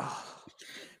was like, oh.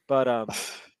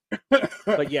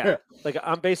 But yeah, like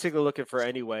I'm basically looking for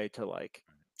any way to like.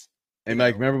 Hey,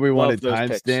 Mike, remember we wanted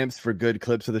timestamps for good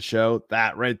clips of the show?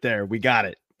 That right there, we got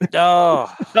it.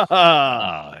 Oh,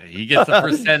 he gets a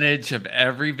percentage of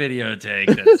every video take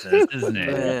that says his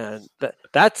name. Man,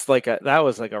 that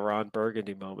was like a Ron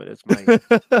Burgundy moment. It's my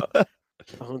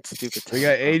own stupid. We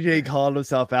got AJ calling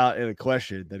himself out in a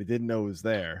question that he didn't know was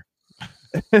there.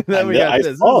 Then we got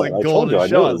this. Saw it. I told you, I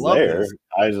knew it was there.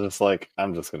 I was just like,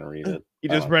 I'm just gonna read it. You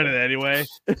just read it anyway.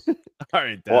 All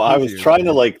right. Well, I was trying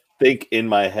to like think in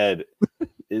my head.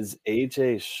 Is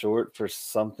AJ short for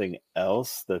something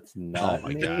else that's not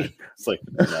me? God. It's like,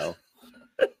 no.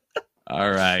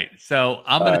 All right. So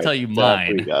I'm going to tell you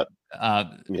mine.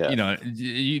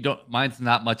 You don't, mine's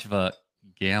not much of a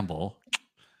gamble.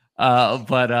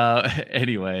 But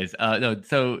anyways, no.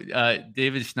 So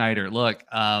David Schneider, look,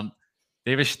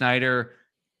 David Schneider,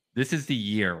 this is the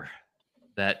year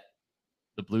that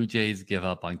the Blue Jays give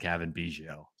up on Cavan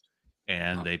Biggio,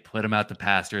 and they put him out to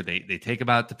pasture. They take him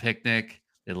out to picnic.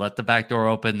 They let the back door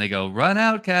open. They go, run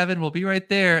out, Cavan. We'll be right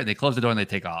there. And they close the door and they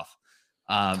take off.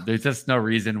 There's just no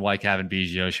reason why Cavan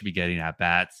Biggio should be getting at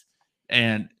bats.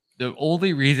 And the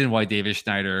only reason why David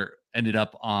Schneider ended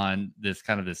up on this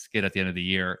kind of this skid at the end of the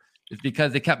year is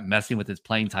because they kept messing with his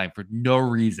playing time for no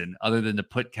reason other than to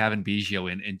put Cavan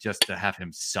Biggio in and just to have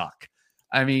him suck.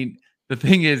 I mean, the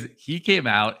thing is, he came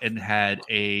out and had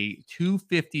a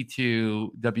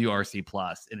 252 WRC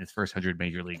plus in his first 100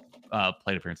 major league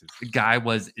plate appearances. The guy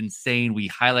was insane. We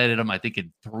highlighted him, I think,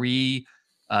 in 3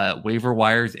 waiver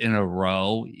wires in a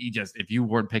row. If you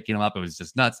weren't picking him up, it was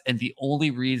just nuts. And the only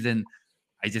reason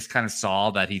I just kind of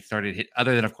saw that he started hit,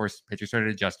 other than, of course, pitchers started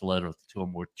to adjust a little to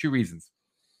him, were 2 reasons.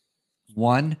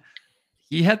 One,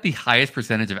 he had the highest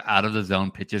percentage of out of the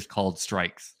zone pitches called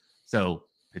strikes. So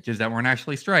pitches that weren't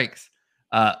actually strikes.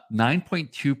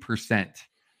 9.2%.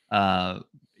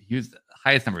 He was the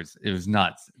highest numbers. It was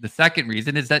nuts. The second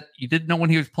reason is that you didn't know when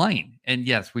he was playing. And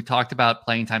yes, we talked about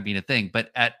playing time being a thing,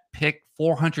 but at pick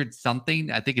 400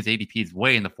 something, I think his ADP is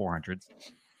way in the 400s.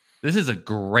 This is a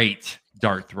great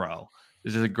dart throw.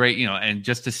 This is a great, and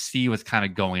just to see what's kind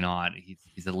of going on.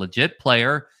 He's a legit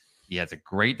player. He has a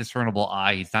great discernible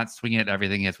eye. He's not swinging at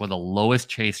everything. He has one of the lowest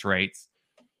chase rates.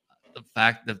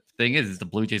 The thing is the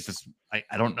Blue Jays just,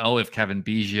 I don't know if Cavan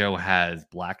Biggio has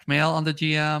blackmail on the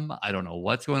GM. I don't know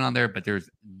what's going on there, but there's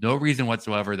no reason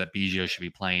whatsoever that Biggio should be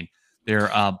playing. They're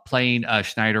playing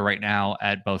Schneider right now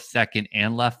at both second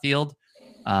and left field,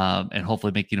 and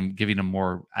hopefully giving him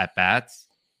more at bats.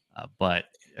 But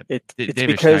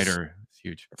David Schneider is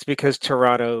huge. It's because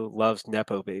Toronto loves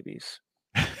Nepo babies.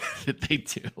 They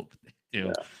do.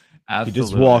 Yeah. He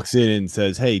just walks in and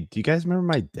says, "Hey, do you guys remember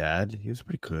my dad? He was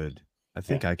pretty good. I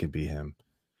think I could be him."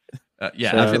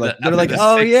 Yeah, so they're like,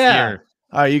 "Oh yeah, year,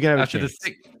 all right, you can have after a chance."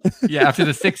 After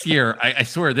the 6th year, I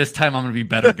swear this time I'm gonna be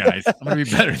better, guys. I'm gonna be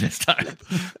better this time.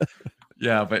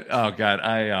 Yeah, but oh god,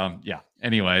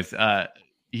 Anyways,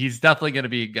 he's definitely gonna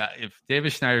be a guy. If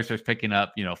David Schneider starts picking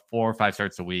up, 4 or 5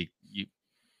 starts a week,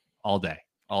 all day.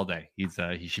 He'll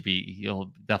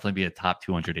definitely be a top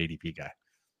 200 ADP guy.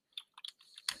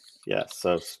 Yeah.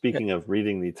 So speaking of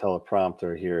reading the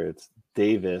teleprompter here, it's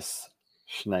Davis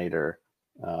Schneider.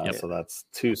 So that's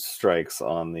 2 strikes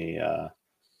on the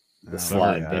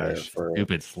slide there for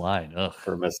stupid slide. Ugh.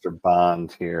 For Mr.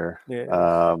 Bond here.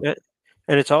 Yeah.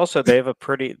 And it's also they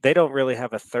don't really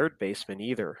have a third baseman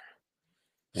either.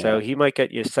 So he might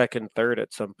get you second, third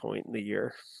at some point in the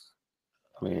year.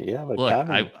 I mean, yeah, but Look,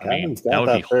 Kevin's that got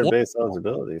would be that third base horrible.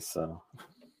 eligibility. So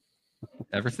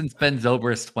Ever since Ben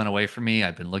Zobrist went away from me,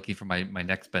 I've been looking for my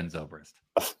next Ben Zobrist.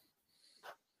 All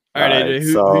right,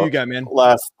 AJ, who you got, man?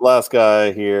 Last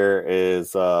guy here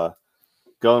is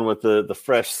going with the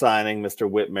fresh signing, Mr.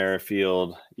 Whit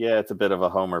Merrifield. Yeah, it's a bit of a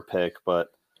homer pick, but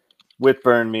Whit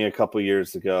burned me a couple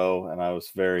years ago, and I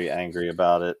was very angry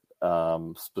about it,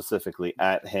 specifically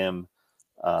at him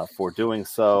for doing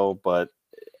so. But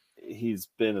he's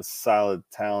been a solid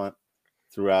talent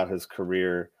throughout his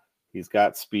career. He's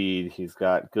got speed. He's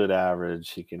got good average.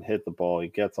 He can hit the ball. He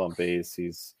gets on base.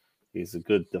 He's a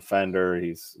good defender.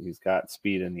 He's got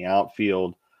speed in the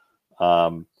outfield.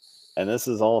 And this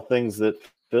is all things that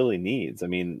Philly needs. I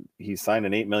mean, he signed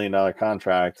an $8 million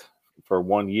contract for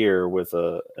 1 year with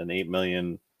an $8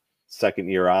 million second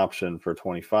year option for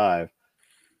 25.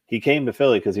 He came to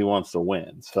Philly because he wants to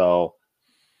win. So,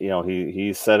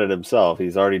 he said it himself.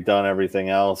 He's already done everything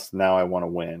else. Now I want to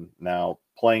win. Now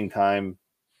playing time,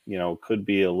 could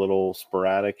be a little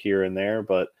sporadic here and there,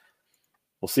 but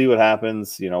we'll see what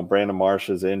happens. Brandon Marsh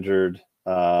is injured,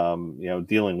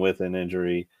 dealing with an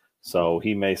injury. So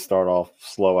he may start off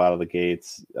slow out of the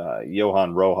gates.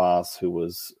 Johan Rojas, who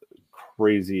was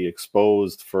crazy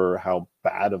exposed for how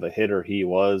bad of a hitter he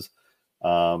was,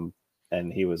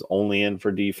 and he was only in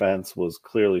for defense, was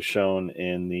clearly shown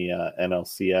in the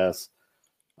NLCS.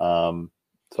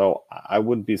 So I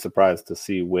wouldn't be surprised to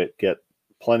see Whit get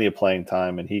plenty of playing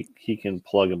time, and he can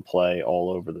plug and play all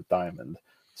over the diamond.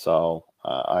 So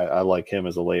I like him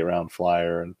as a late round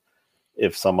flyer, and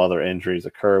if some other injuries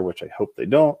occur, which I hope they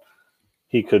don't,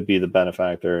 he could be the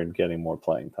benefactor in getting more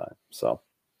playing time. So,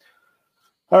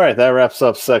 all right, that wraps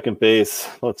up second base.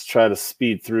 Let's try to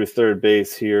speed through third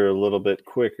base here a little bit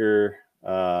quicker.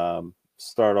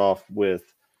 Start off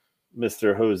with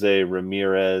Mr. Jose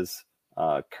Ramirez.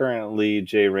 Currently,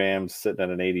 J Rams sitting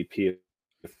at an ADP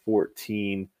of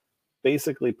 14.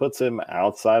 Basically puts him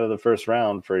outside of the first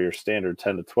round for your standard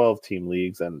 10 to 12 team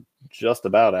leagues and just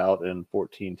about out in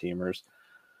 14 teamers.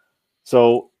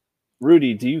 So,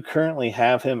 Rudy, do you currently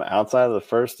have him outside of the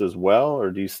first as well,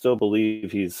 or do you still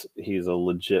believe he's a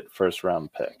legit first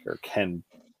round pick or can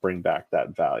bring back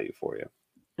that value for you?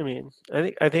 I mean,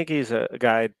 I think he's a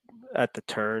guy at the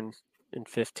turn in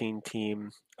 15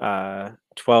 team,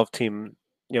 12 team,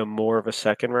 more of a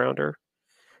second rounder.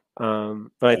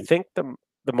 But I think the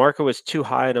market was too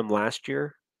high on him last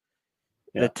year.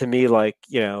 Yeah. That to me,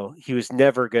 he was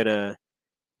never gonna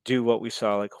do what we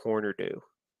saw like Horner do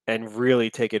and really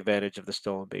take advantage of the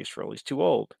stolen base rule. He's too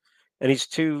old and he's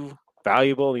too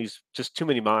valuable. And he's just too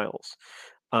many miles.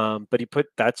 But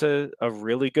that's a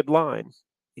really good line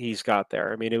he's got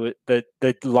there. I mean, it was the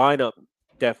lineup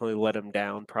definitely let him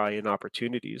down probably in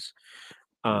opportunities.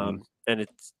 And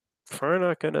it's probably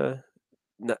not gonna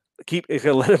it's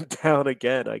gonna let him down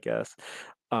again, I guess.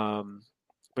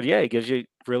 But yeah, he gives you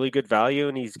really good value,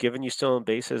 and he's giving you stolen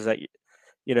bases that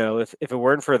if it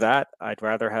weren't for that, I'd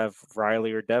rather have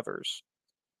Riley or Devers.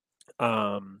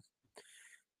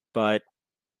 But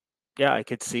yeah, I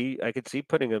could see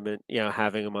putting him in,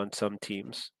 having him on some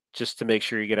teams just to make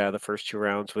sure you get out of the first 2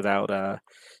 rounds without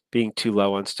being too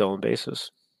low on stolen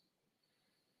bases.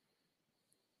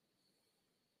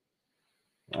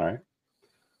 All right.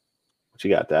 What you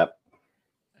got, Dap?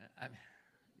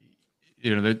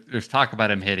 There's talk about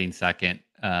him hitting second,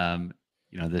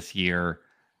 this year.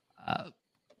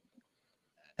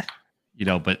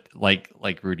 But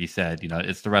like Rudy said,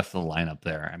 it's the rest of the lineup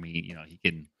there. I mean, he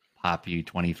can pop you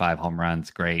 25 home runs.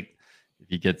 Great. If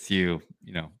he gets you,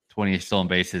 20 stolen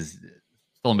bases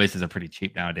are pretty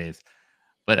cheap nowadays.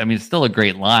 But I mean, it's still a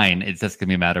great line. It's just going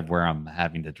to be a matter of where I'm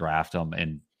having to draft them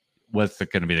and what's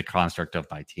going to be the construct of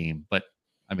my team. But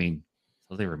I mean,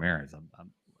 Jose Ramirez,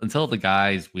 until the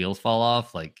guy's wheels fall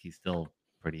off, he's still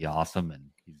pretty awesome, and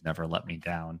he's never let me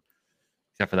down,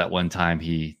 except for that one time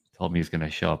he told me he was going to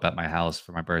show up at my house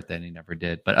for my birthday, and he never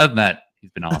did. But other than that,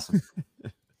 he's been awesome.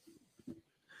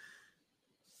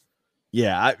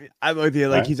 Yeah, I'm with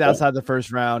you. He's outside the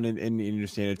first round in your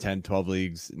standard 10, 12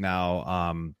 leagues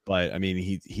now. But I mean,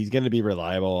 he's going to be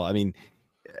reliable. I mean,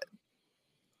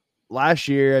 last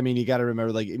year, you got to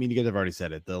remember, you guys have already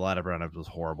said it. The lineup roundup was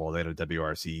horrible. They had a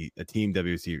team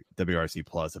WRC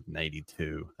plus of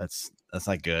 92. That's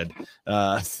not good.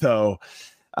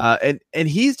 And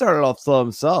he started off slow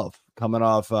himself, coming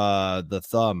off the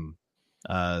thumb,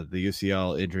 the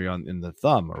UCL injury in the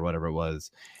thumb or whatever it was,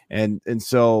 and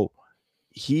so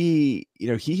he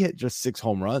hit just 6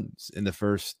 home runs in the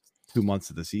first 2 months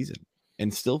of the season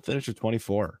and still finished with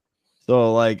 24.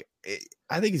 So I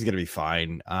think he's going to be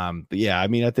fine. But yeah,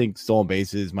 I think stolen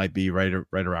bases might be right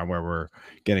around where we're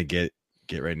going to get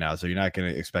get right now. So you're not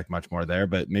going to expect much more there,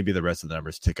 but maybe the rest of the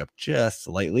numbers tick up just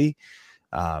slightly.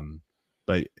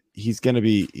 But he's going to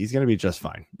be just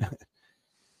fine.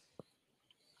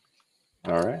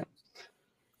 All right.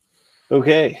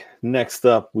 Okay. Next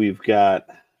up, we've got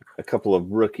a couple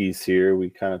of rookies here. We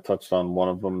kind of touched on one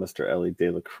of them, Mr. Elly De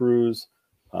La Cruz.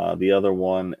 The other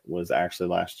one was actually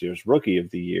last year's Rookie of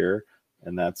the Year,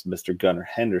 and that's Mr. Gunnar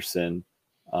Henderson.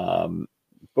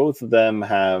 Both of them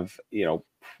have,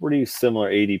 pretty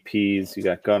similar ADPs. You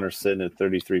got Gunnar sitting at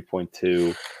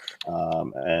 33.2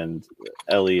 and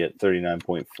Elly at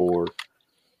 39.4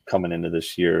 coming into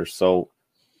this year. So,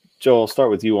 Joe, I'll start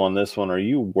with you on this one. Are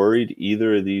you worried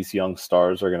either of these young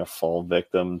stars are going to fall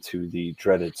victim to the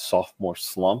dreaded sophomore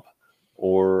slump,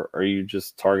 or are you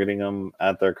just targeting them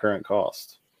at their current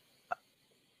cost?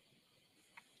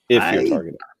 If you're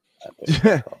targeting them at their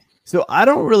current cost. So I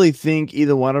don't really think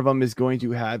either one of them is going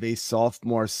to have a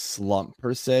sophomore slump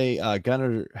per se.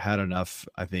 Gunnar had enough,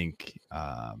 I think,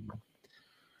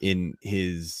 in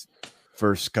his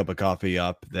first cup of coffee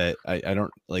up that I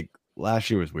don't like. Last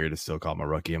year was weird to still call him a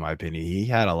rookie, in my opinion. He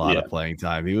had a lot of playing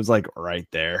time. He was like right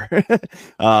there.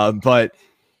 But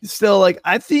still, like,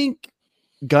 I think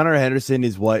Gunnar Henderson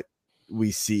is what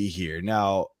we see here.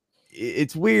 Now,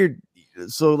 it's weird.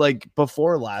 So, like,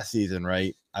 before last season,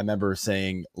 right? I remember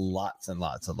saying lots and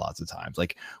lots and lots of times,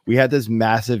 like, we had this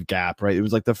massive gap, right? It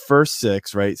was like the first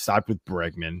 6, right? Stopped with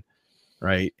Bregman,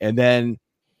 right? And then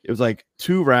it was like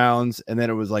 2 rounds, and then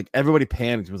it was like everybody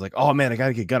panicked. It was like, oh man, I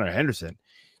gotta get Gunnar Henderson.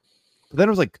 But then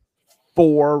it was like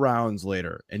 4 rounds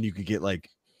later, and you could get like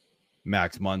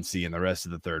Max Muncy and the rest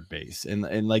of the third base.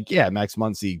 And like, yeah, Max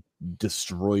Muncy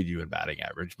destroyed you in batting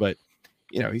average, but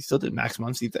he still did Max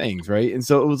Muncy things, right? And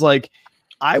so it was like,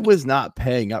 I was not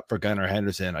paying up for Gunnar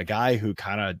Henderson, a guy who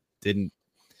kind of didn't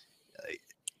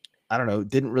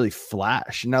really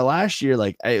flash. Now last year,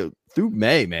 like through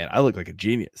May, man, I looked like a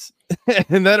genius.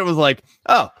 And then it was like,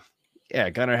 oh yeah,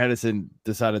 Gunnar Henderson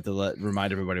decided to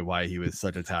remind everybody why he was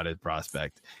such a touted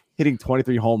prospect, hitting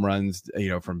 23 home runs,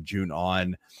 from June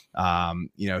on.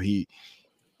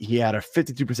 He had a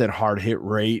 52% hard hit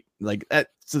rate. Like, that's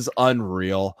just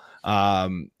unreal.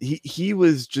 He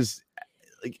was just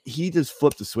like, he just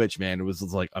flipped the switch, man. It was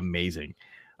like amazing.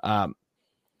 But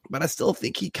I still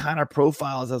think he kind of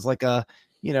profiles as like a,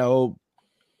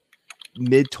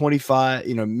 mid 25,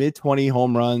 mid 20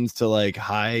 home runs to like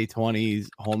high 20s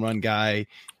home run guy,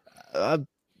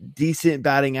 decent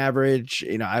batting average.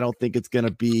 I don't think it's going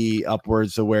to be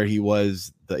upwards to where he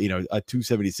was a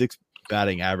 276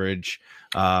 batting average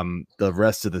the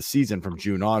rest of the season from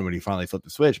June on when he finally flipped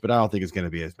the switch, but I don't think it's going to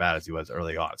be as bad as he was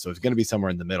early on. So it's going to be somewhere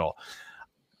in the middle,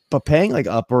 but paying like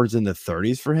upwards in the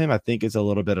 30s for him, I think is a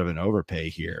little bit of an overpay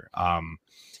here.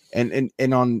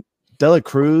 And on De La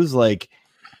Cruz, like,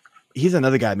 he's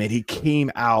another guy, man. He came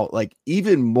out like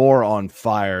even more on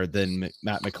fire than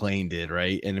Matt McLain did,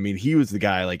 right? And I mean, he was the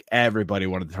guy like everybody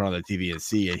wanted to turn on the TV and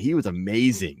see, and he was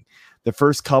amazing. The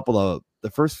first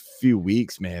few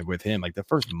weeks, man, with him, like the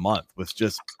first month was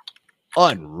just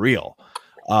unreal.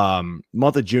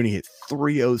 Month of June, he hit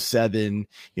 307,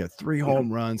 3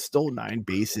 home runs, stole 9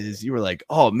 bases. You were like,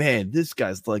 oh man, this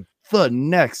guy's like the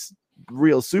next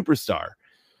real superstar.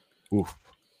 Oof.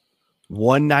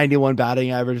 191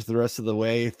 batting average the rest of the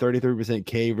way, 33%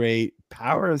 K rate.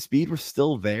 Power and speed were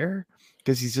still there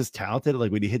because he's just talented.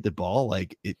 Like, when he hit the ball,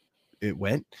 like it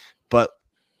went. But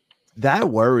that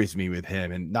worries me with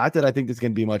him. And not that I think there's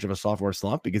going to be much of a sophomore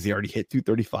slump, because he already hit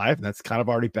 235, and that's kind of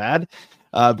already bad.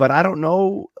 But I don't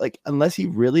know, like, unless he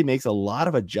really makes a lot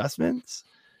of adjustments,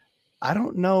 I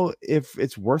don't know if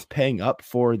it's worth paying up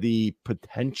for the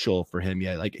potential for him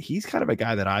yet. Like, he's kind of a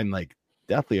guy that I'm like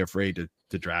definitely afraid to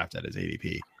draft at his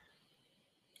ADP.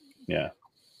 Yeah.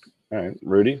 All right,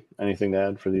 Rudy, anything to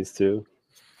add for these two?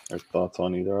 Or thoughts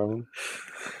on either of them?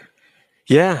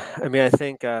 Yeah, I mean, I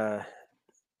think, I'm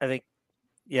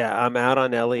out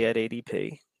on Elly at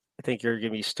ADP. I think you're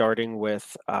going to be starting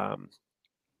with, I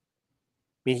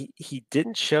mean, he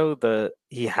didn't show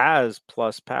he has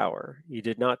plus power. He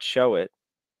did not show it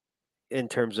in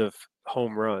terms of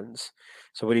home runs.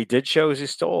 So what he did show is he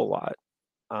stole a lot.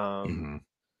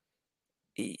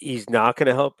 He's not going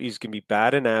to help. He's going to be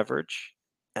bad in average.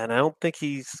 And I don't think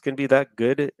he's going to be that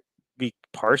good,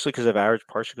 partially because of average,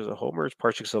 partially because of homers,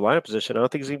 partially because of lineup position. I don't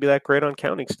think he's going to be that great on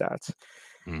counting stats.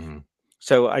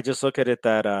 So I just look at it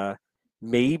that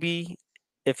maybe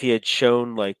if he had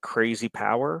shown like crazy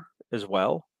power as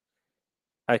well,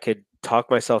 I could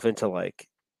talk myself into like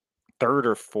 3rd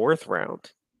or 4th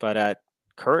round. But at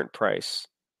current price,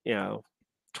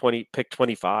 pick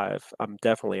 25, I'm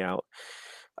definitely out.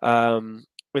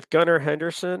 With Gunnar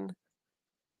Henderson,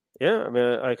 Yeah, I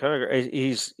mean, I kind of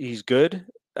agree. He's good.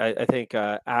 I think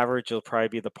average will probably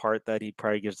be the part that he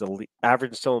probably gives the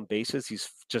average stolen bases.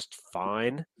 He's just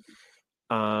fine.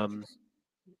 Yeah,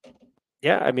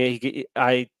 I mean,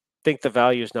 I think the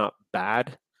value is not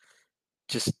bad.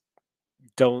 Just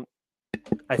don't.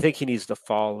 I think he needs to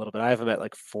fall a little bit. I have him at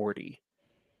like 40.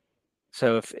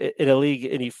 So if in a league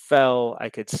and he fell, I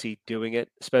could see doing it,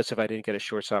 especially if I didn't get a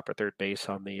shortstop or third base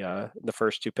on the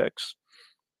first two picks.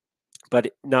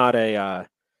 But not a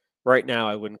right now.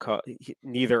 I wouldn't call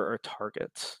neither are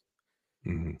targets.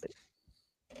 Mhm.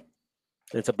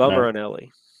 It's a bummer Right. on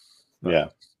Ellie. Yeah.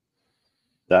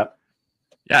 That.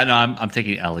 Yeah, no, I'm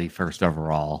taking Ellie first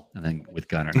overall, and then with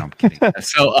Gunnar. No, I'm kidding.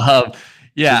 So,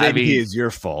 yeah, I Maybe mean, it's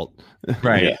your fault.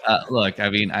 right. Yeah. Look, I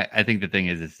mean, I think the thing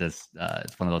is, it's just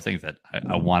it's one of those things that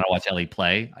I want to watch Ellie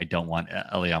play. I don't want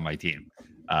Ellie on my team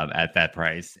at that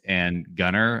price. And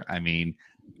Gunnar, I mean,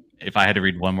 if I had to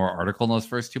read one more article in those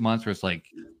first 2 months, where it's like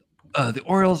the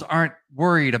Orioles aren't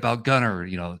worried about Gunnar,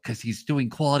 because he's doing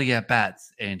quality at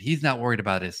bats and he's not worried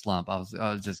about his slump. I was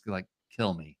just like,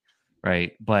 kill me,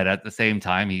 right? But at the same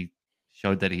time, he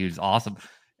showed that he was awesome.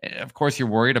 Of course, you're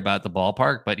worried about the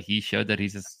ballpark, but he showed that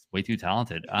he's just way too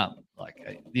talented.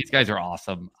 These guys are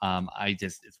awesome.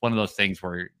 It's one of those things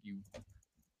where you're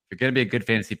going to be a good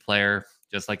fantasy player,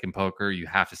 just like in poker, you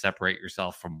have to separate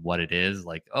yourself from what it is.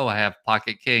 Like, oh, I have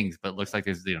pocket kings, but it looks like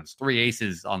there's 3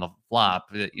 aces on the flop.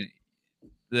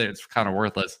 It's kind of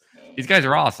worthless. These guys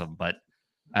are awesome, but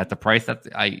at the price that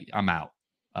I'm out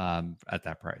at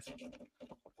that price.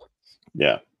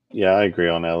 Yeah. Yeah, I agree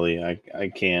on Ellie. I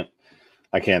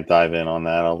can't dive in on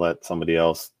that. I'll let somebody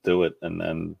else do it, and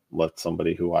then let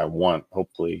somebody who I want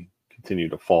hopefully continue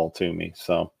to fall to me.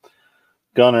 So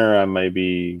Gunnar, I may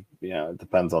be, it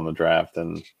depends on the draft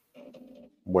and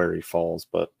where he falls,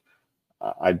 but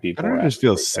I'd be more. Gunnar just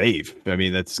feels safe. I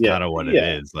mean, that's kind of what it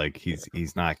yeah. is. Like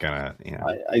he's not gonna,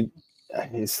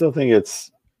 I still think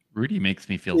it's Rudy makes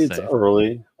me feel safe.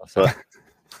 early,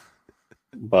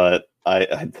 but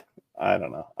I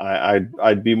don't know.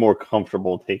 I'd be more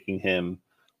comfortable taking him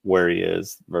where he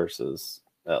is versus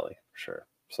Ellie for sure.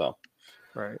 So,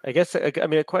 right. I guess I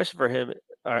mean a question for him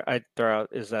I'd throw out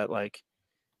is that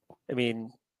I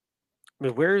mean,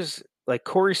 where's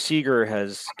Corey Seager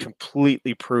has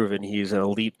completely proven he's an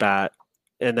elite bat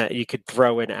and that you could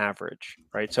throw in average,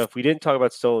 right? So if we didn't talk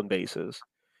about stolen bases,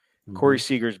 Corey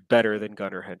Seager's better than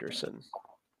Gunnar Henderson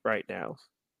right now.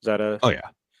 Is that a? Oh yeah.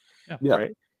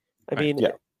 Right. I mean,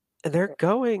 and they're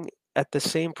going at the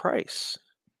same price.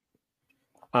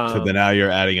 So then now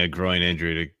you're adding a groin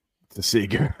injury to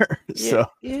Seager. So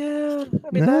yeah,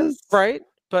 I mean that's right,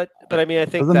 but I mean I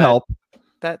think doesn't help.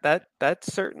 That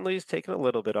certainly is taken a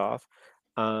little bit off.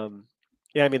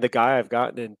 Yeah, I mean the guy I've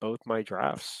gotten in both my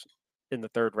drafts in the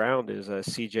third round is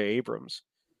CJ Abrams,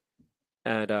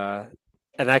 and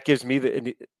that gives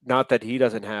me not that he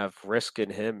doesn't have risk in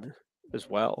him as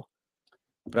well,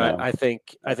 but I think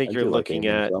you're looking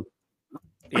at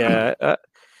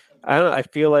I don't know. I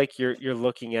feel like you're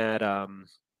looking at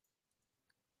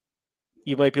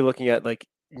you might be looking at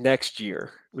next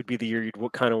year would be the year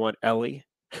you'd kind of want Ellie.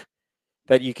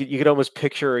 That you could almost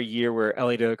picture a year where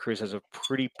Ellie De La Cruz has a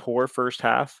pretty poor first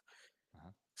half,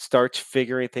 starts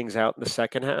figuring things out in the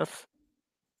second half,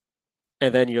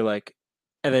 and then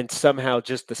and then somehow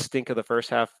just the stink of the first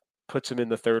half puts him in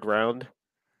the third round.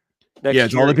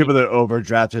 It's all the people that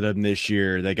overdrafted him this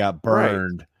year. They got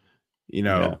burned,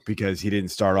 because he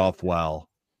didn't start off well.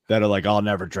 That are like, I'll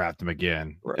never draft him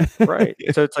again. Right.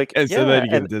 So it's like, and so then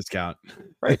you get a discount.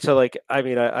 Right. So I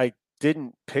mean, I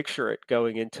didn't picture it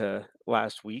going into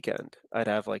last weekend. I'd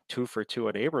have 2 for 2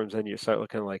 on Abrams, and you start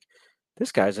looking like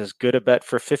this guy's as good a bet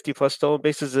for 50 plus stolen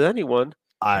bases as anyone.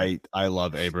 I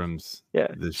love Abrams.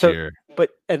 This year, I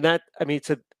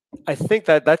think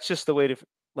that's just the way to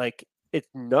it's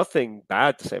nothing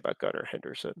bad to say about Gunnar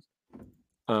Henderson.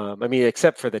 I mean,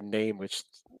 except for the name, which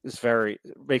is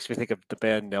makes me think of the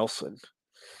band Nelson.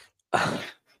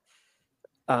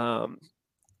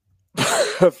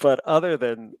 But other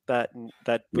than that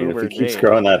boomer if he keeps name,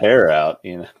 growing that hair out,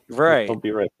 right, he'll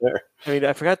be right there. I mean,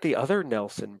 I forgot the other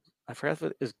Nelson. I forgot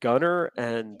what is Gunnar,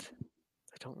 and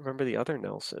I don't remember the other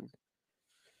Nelson.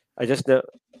 I just know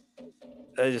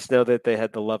that they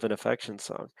had the Love and Affection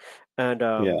song, and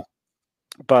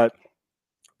but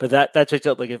that checks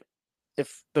out.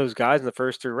 If those guys in the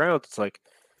first 3 rounds, it's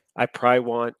I probably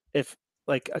want if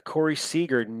a Corey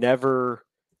Seager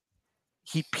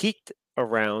he peaked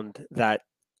around that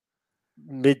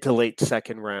mid to late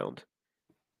second round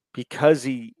because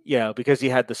he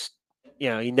had this,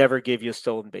 he never gave you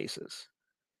stolen bases,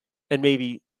 and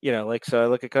maybe so I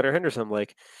look at Gunnar Henderson,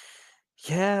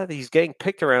 yeah, he's getting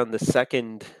picked around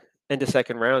the end of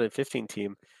second round in 15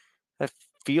 team. That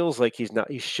feels like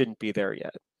he shouldn't be there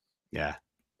yet. Yeah.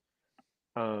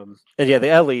 And yeah, the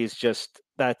Ellie is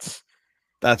that's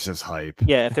just hype.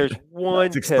 Yeah, if there's one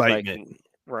tip excitement.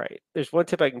 there's one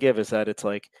tip I can give is that it's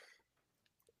like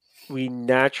we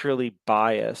naturally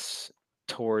bias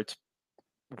towards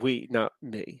not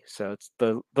me. So it's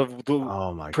the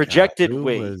Oh my projected God. Who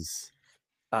we was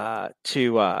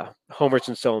to homers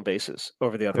and stolen bases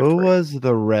over the other who three. was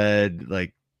the red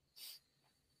like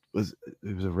it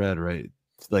was a red, right?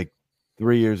 It's like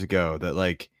 3 years ago that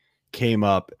like came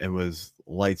up and was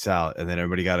lights out, and then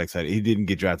everybody got excited. He didn't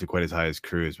get drafted quite as high as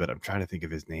Cruz, but I'm trying to think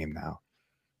of his name now.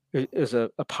 Is a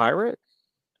pirate?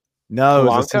 No, it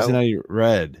was a Polanco? Cincinnati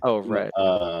Red. Oh, red.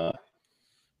 It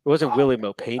wasn't Willie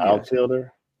Mopena.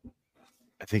 Outfielder.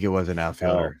 I think it was an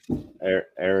outfielder.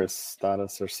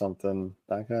 Aristides or something.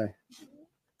 That guy.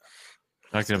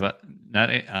 Talking about not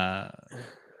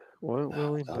What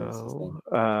Willie that was his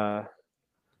Mo?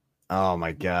 Oh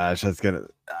my gosh, I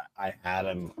had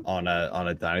him on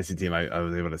a dynasty team. I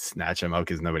was able to snatch him out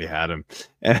because nobody had him.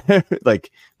 And like,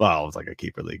 well, it was like a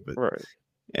keeper league, but right.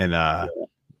 And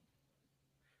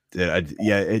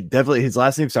it definitely his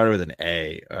last name started with an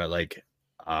A.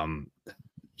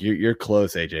 You're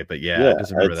close, AJ, but I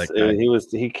just remember that guy.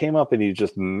 He came up and he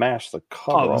just mashed the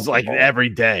cover. Oh, it was like every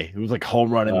day. It was like home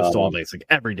run in the stolen base, like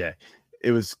every day.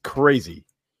 It was crazy.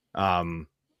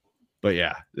 But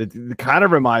yeah, it kind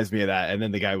of reminds me of that. And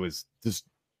then the guy was just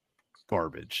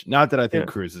garbage. Not that I think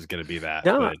Cruz is going to be that.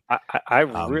 No, but,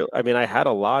 I had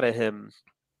a lot of him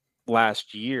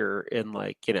last year in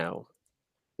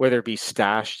whether it be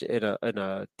stashed in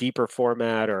a deeper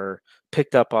format or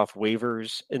picked up off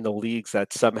waivers in the leagues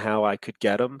that somehow I could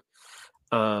get him.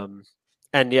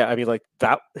 And yeah,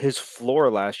 that his floor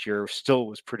last year still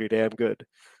was pretty damn good.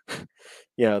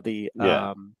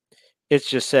 It's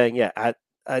just saying, at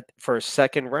for a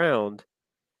second round,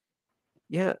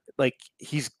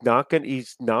 he's not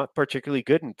particularly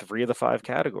good in 3 of the 5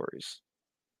 categories.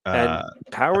 And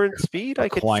power and speed, I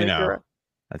could figure out.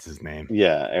 That's his name.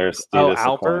 Yeah, Aristides.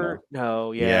 Albert.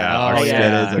 No,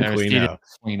 Aristides Aquino.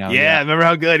 Yeah, remember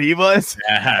how good he was?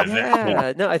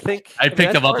 Yeah, no, I think I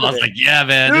picked him up. I was like, yeah,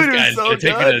 man, dude, this guy's so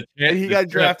taking a and he got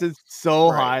drafted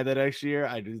so high the next year.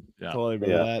 I just totally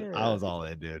remember that. Yeah. I was all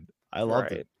in, dude. I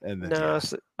loved it. And then I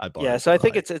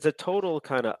think it's a total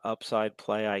kind of upside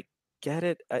play. I get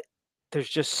it. There's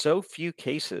just so few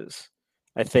cases,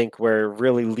 I think, where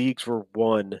really leagues were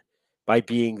won by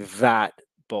being that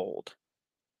bold.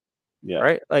 Yeah.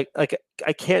 Right. Like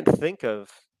I can't think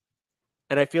of,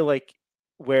 and I feel like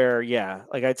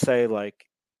I'd say like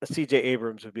a CJ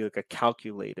Abrams would be like a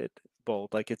calculated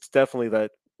bold. Like it's definitely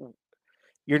that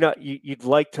you'd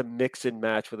like to mix and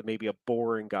match with maybe a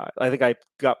boring guy. I think I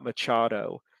got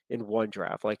Machado in one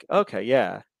draft. Like, okay,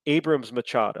 yeah, Abrams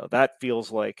Machado. That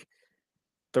feels like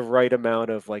the right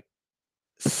amount of like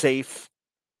safe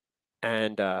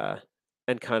and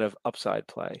kind of upside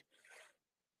play.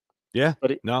 Yeah,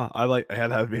 but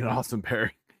that would be an awesome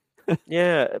pairing.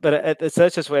 Yeah, but that's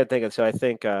just the way I'm thinking. So I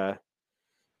think, I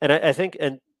think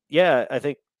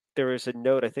there was a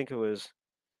note. I think it was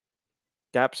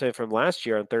Dapson from last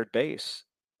year on third base.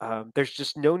 There's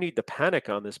just no need to panic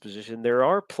on this position. There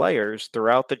are players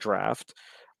throughout the draft.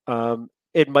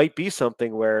 It might be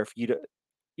something where if I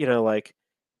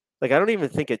don't even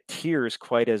think it tiers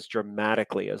quite as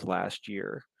dramatically as last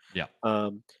year. Yeah.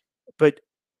 But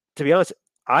to be honest,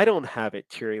 I don't have it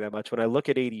tiering that much. When I look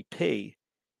at ADP,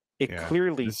 it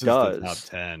clearly does. Is the top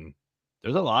 10.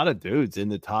 There's a lot of dudes in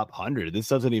the top 100. This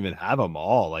doesn't even have them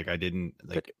all. Like I didn't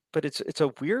like. But it's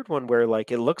a weird one where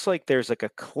like it looks like there's like a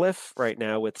cliff right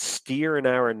now with Steer and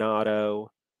Arenado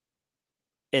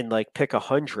in like pick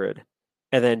 100,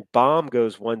 and then Baum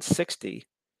goes 160,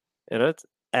 and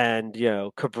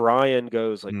Cabrian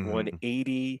goes like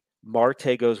 180,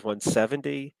 Marte goes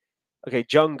 170. Okay,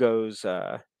 Jung goes.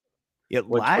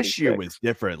 Last year was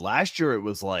different. Last year it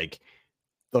was like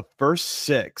the first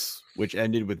 6, which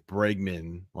ended with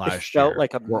Bregman last year,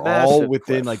 like were all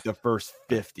within like the first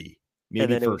 50,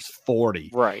 maybe first 40.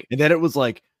 Right. And then it was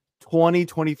like 20,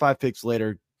 25 picks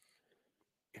later,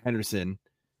 Henderson.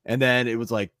 And then it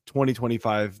was like 20,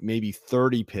 25, maybe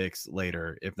 30 picks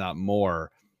later, if not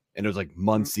more. And it was like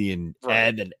Muncy and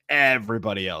Ed and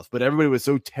everybody else. But everybody was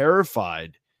so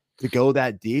terrified to go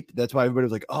that deep. That's why everybody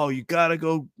was like, oh, you got to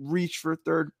go reach for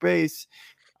third base.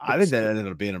 I think that ended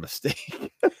up being a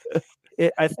mistake.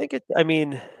 There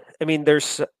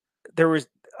was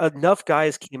enough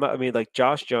guys came out. I mean, like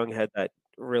Josh Jung had that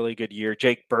really good year.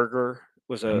 Jake Berger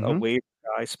was a waiver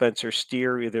guy. Spencer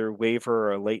Steer, either waiver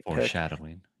or a late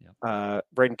foreshadowing. Pick.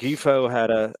 Rengifo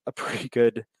had a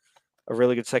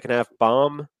really good second half.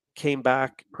 Baum came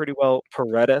back pretty well.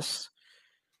 Paredes.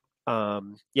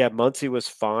 Muncy was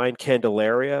fine.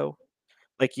 Candelario.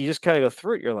 Like, you just kind of go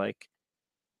through it. You're like,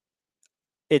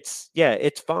 it's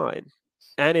fine.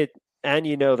 And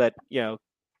you know that,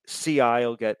 CI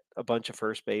will get a bunch of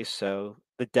first base, so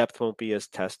the depth won't be as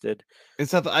tested.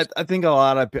 It's not, I think a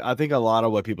lot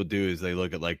of what people do is they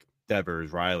look at like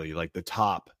Devers, Riley, like the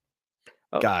top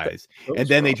guys, and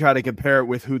then they try to compare it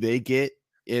with who they get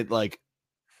it, like,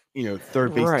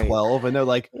 third base 12, and they're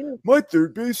like, my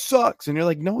third base sucks, and you're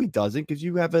like, no, he doesn't, because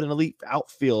you have an elite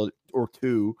outfield or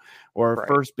two, or a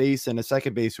first base and a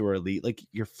second base who are elite. Like,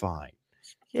 you're fine.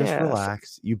 Just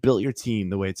relax. You built your team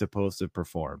the way it's supposed to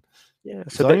perform. Yeah.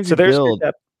 So there's your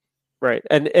depth, right,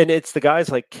 and it's the guys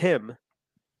like Kim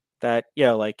that he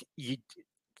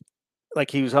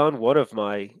was on one of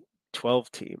my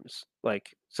 12 teams.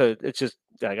 Like, so it's just,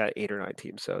 I got 8 or 9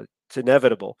 teams, so it's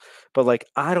inevitable. But like,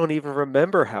 I don't even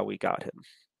remember how we got him.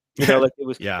 Like it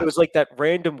was it was like that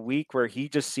random week where he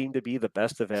just seemed to be the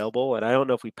best available, and I don't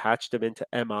know if we patched him into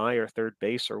MI or third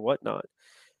base or whatnot.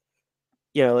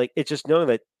 Like, it's just knowing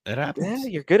that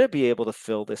you're gonna be able to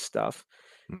fill this stuff.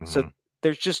 Mm-hmm. So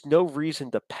there's just no reason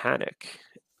to panic.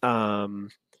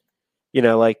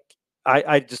 Like,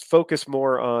 I just focus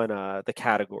more on the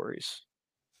categories.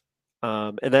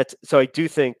 And that's, so I do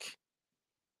think,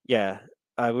 we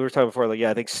were talking before, like,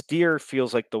 I think Steer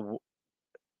feels like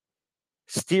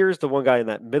Steer's the one guy in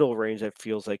that middle range that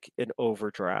feels like an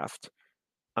overdraft.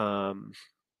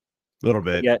 Little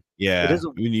bit. Yeah.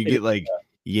 When you get like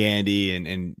Yandy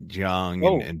and Jung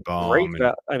and Baum.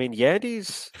 I mean, Yandy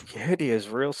is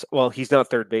real. Well, he's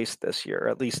not third base this year,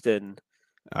 at least in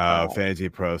Fantasy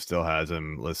Pro still has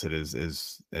him listed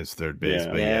as third base,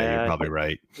 but you're probably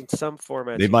right. In some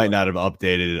format, they might not have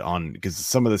updated it on, because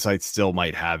some of the sites still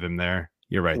might have him there.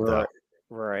 You're right, though.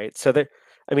 Right. So the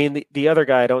other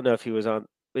guy, I don't know if he was on.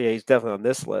 Yeah, he's definitely on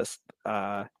this list.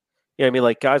 I mean,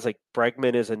 like, guys like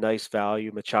Bregman is a nice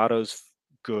value. Machado's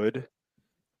good.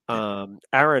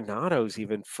 Arenado's,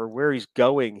 even for where he's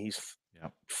going, he's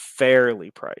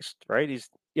fairly priced, right? He's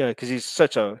because he's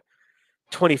such a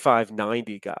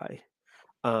 25-90 guy.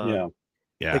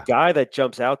 The guy that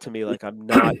jumps out to me, like, I'm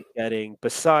not getting,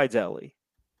 besides Ellie,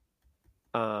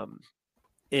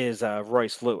 is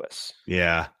Royce Lewis.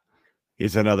 Yeah,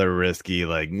 he's another risky,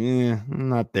 like, I'm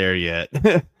not there yet.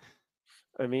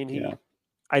 I mean,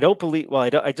 I don't believe. Well,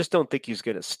 I just don't think he's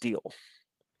going to steal.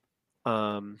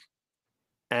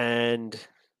 And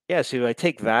so I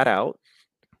take that out.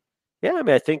 Yeah, I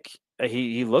mean, I think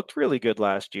he looked really good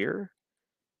last year.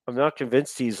 I'm not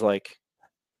convinced he's like,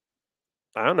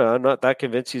 I don't know. I'm not that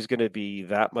convinced he's going to be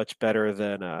that much better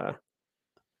than a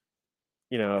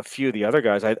few of the other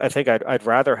guys. I think I'd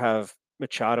rather have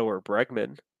Machado or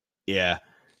Bregman. Yeah.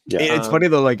 It's funny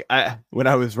though. Like, when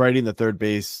I was writing the third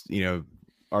base,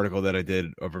 article that I did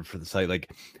over for the site, like,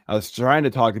 I was trying to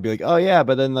talk to be like, oh yeah,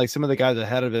 but then like some of the guys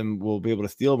ahead of him will be able to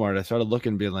steal more. And I started looking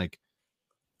and being like,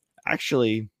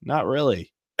 actually, not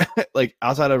really. Like,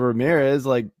 outside of Ramirez,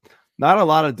 like, not a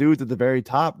lot of dudes at the very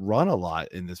top run a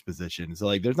lot in this position. So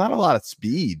like, there's not a lot of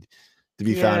speed to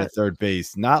be found at third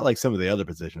base. Not like some of the other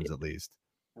positions, at least.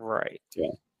 Right.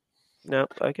 Yeah. No,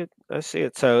 I see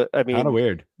it. So I mean, kind of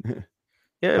weird.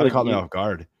 Yeah, it caught me off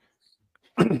guard.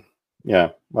 Yeah.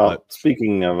 Well,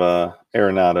 speaking of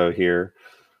Arenado here,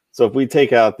 so if we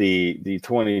take out the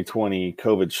 2020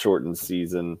 COVID shortened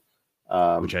season,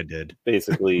 which I did,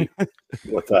 basically,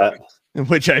 what's that?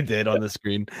 Which I did on the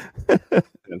screen.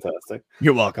 Fantastic.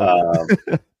 You're welcome.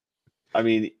 I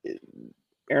mean,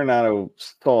 Arenado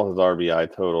saw his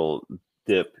RBI total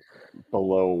dip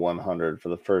below 100 for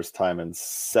the first time in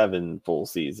 7 full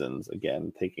seasons.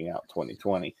 Again, taking out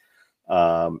 2020.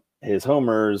 His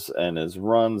homers and his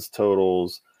runs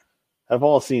totals have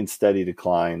all seen steady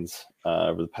declines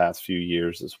over the past few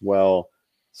years as well.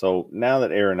 So now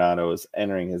that Arenado is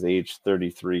entering his age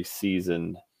 33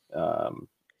 season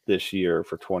this year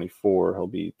for 24, he'll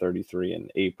be 33 in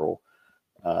April.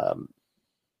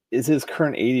 Is his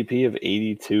current ADP of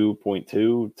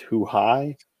 82.2 too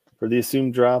high for the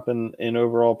assumed drop in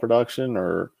overall production,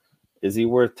 or is he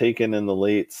worth taking in the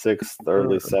late 6th,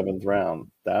 early 7th round?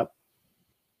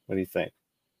 What do you think?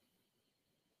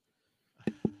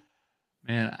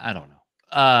 Man, I don't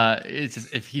know. It's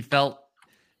just, it felt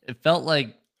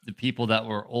like the people that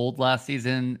were old last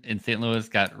season in St. Louis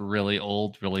got really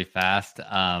old really fast.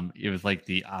 It was like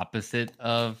the opposite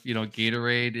of,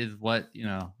 Gatorade is what,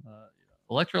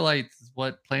 electrolytes is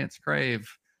what plants crave.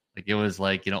 Like, it was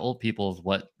like, old people is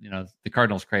what, the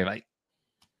Cardinals crave.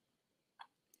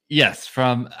 Yes,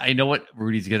 I know what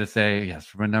Rudy's gonna say. Yes,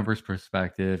 from a numbers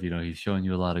perspective, he's showing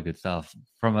you a lot of good stuff.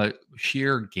 From a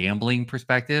sheer gambling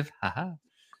perspective, haha.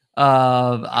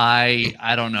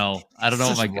 I don't know. I don't know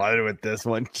what Just my running with this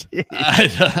one.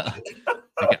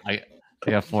 I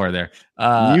got 4 there.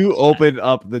 You opened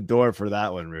up the door for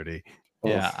that one, Rudy.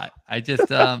 Yeah, I just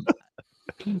I'm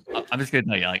just gonna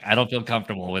tell you, like, I don't feel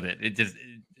comfortable with it. It just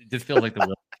feels like the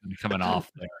wheels are coming off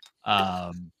there.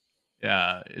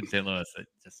 Yeah, in St. Louis,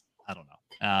 I don't know.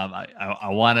 I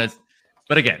want to,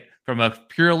 but again, from a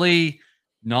purely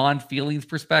non-feelings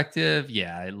perspective,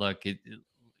 yeah. Look, if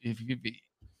you could be,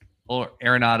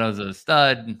 Arenado's a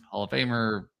stud, Hall of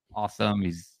Famer, awesome.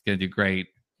 He's gonna do great,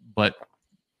 but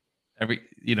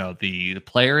the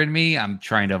player in me, I'm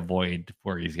trying to avoid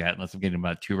where he's at, unless I'm getting him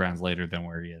about 2 rounds later than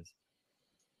where he is.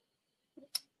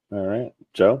 All right,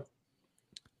 Joe.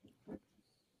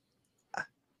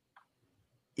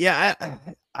 Yeah,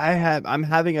 I'm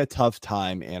having a tough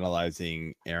time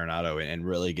analyzing Arenado and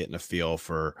really getting a feel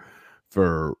for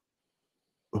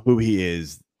who he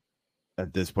is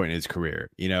at this point in his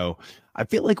career. I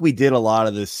feel like we did a lot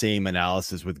of the same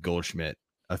analysis with Goldschmidt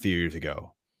a few years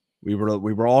ago. We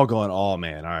were all going, oh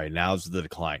man, all right, now's the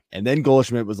decline. And then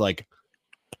Goldschmidt was like,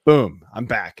 boom, I'm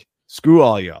back. Screw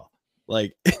all y'all.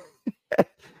 Like,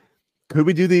 could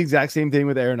we do the exact same thing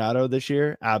with Arenado this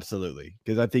year? Absolutely.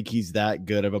 Because I think he's that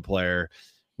good of a player.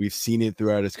 We've seen it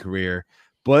throughout his career.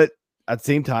 But at the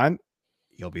same time,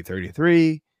 he'll be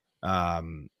 33.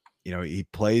 He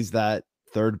plays that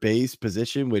third base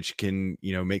position, which can,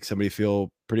 make somebody feel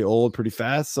pretty old, pretty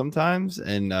fast sometimes.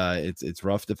 And it's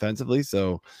rough defensively.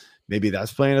 So maybe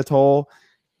that's playing a toll.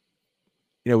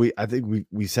 I think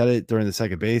we said it during the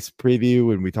second base preview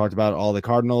when we talked about all the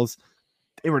Cardinals.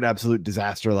 They were an absolute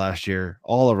disaster last year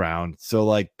all around. So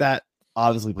like that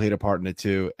obviously played a part in it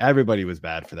too. Everybody was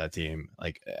bad for that team,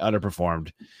 like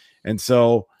underperformed. And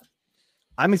so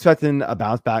I'm expecting a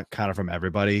bounce back kind of from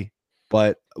everybody.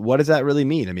 But what does that really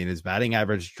mean? I mean, his batting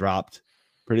average dropped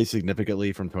pretty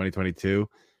significantly from 2022.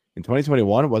 In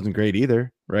 2021, it wasn't great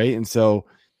either, right? And so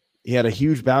he had a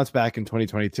huge bounce back in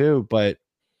 2022, but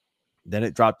then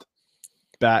it dropped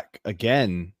back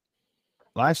again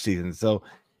last season. So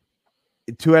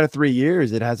 2 out of 3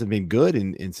 years, it hasn't been good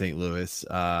in St. Louis.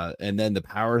 And then the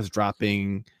power is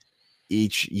dropping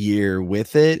each year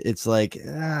with it. It's like,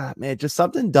 man, just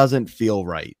something doesn't feel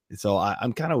right. So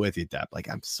I'm kind of with you, Depp. Like,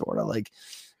 I'm sort of like,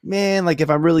 man, like if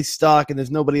I'm really stuck and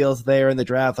there's nobody else there in the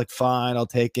draft, like fine, I'll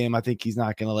take him. I think he's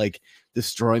not going to like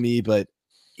destroy me, but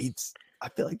I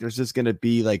feel like there's just going to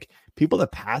be like people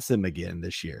that pass him again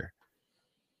this year.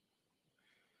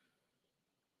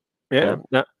 Yeah,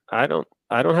 no, I don't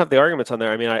have the arguments on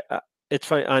there. I mean, it's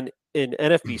fine in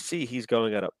NFBC he's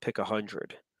going at a pick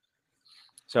 100.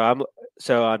 So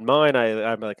on mine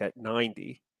I'm like at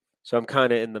 90. So I'm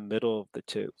kind of in the middle of the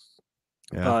two.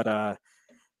 Yeah. But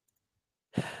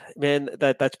man,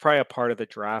 that's probably a part of the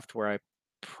draft where I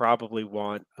probably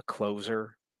want a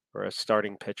closer or a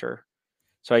starting pitcher.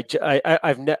 So I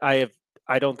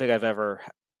don't think I've ever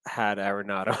had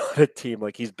Arenado on a team.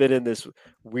 Like he's been in this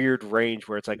weird range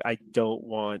where it's like I don't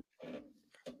want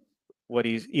what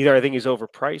he's either. I think he's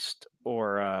overpriced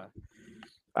or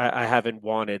I haven't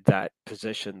wanted that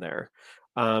position there.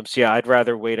 So yeah, I'd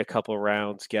rather wait a couple of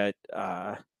rounds, get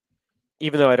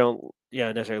even though I don't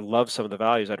necessarily love some of the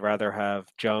values, I'd rather have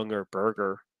Jung or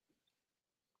Berger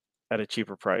at a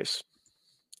cheaper price.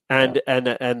 And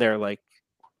they're like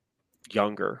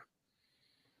younger.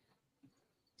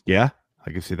 Yeah,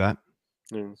 I can see that.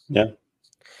 Yeah.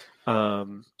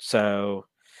 So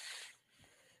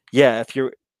yeah, if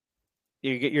you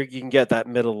can get that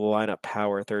middle of the lineup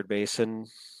power third base, and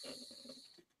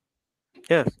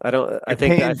yeah, I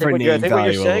think what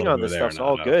you're saying on this stuff's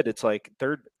all good. It's like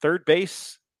third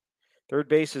base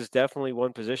is definitely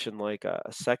one position like a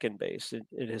second base. And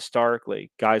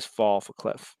historically, guys fall off a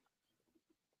cliff.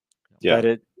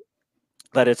 Yeah.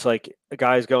 That it's like a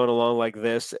guy's going along like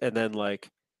this, and then like,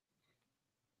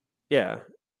 yeah,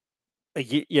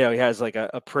 he has like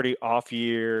a pretty off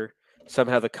year.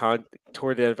 Somehow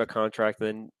toward the end of a contract,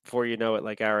 then before you know it,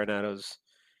 like Arenado's.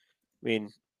 I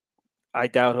mean, I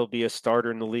doubt he'll be a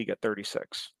starter in the league at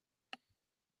 36.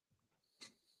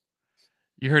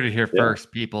 You heard it here first,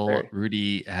 people.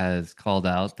 Rudy has called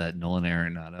out that Nolan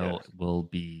Arenado will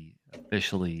be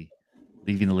officially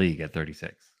leaving the league at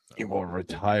 36. So. He won't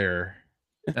retire.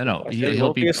 No,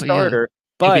 he'll be a starter.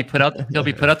 He'll be put out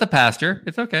the pasture.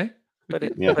 It's okay.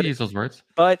 But use those words.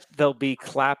 But they'll be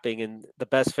clapping, and the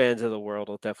best fans in the world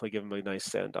will definitely give him a nice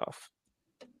standoff.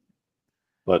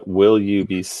 But will you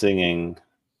be singing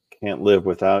 "Can't Live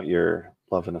Without Your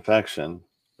Love and Affection"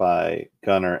 by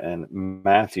Gunnar and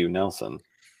Matthew Nelson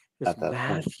It's at that point.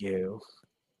 Matthew.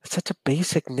 It's such a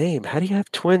basic name. How do you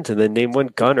have twins and then name one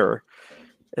Gunnar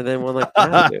and then one like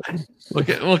Matthew?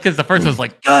 Because the first one's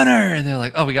like Gunnar, and they're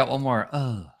like, "Oh, we got one more."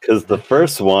 Oh, Because the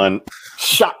first one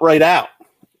shot right out.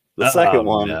 The second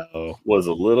one no. was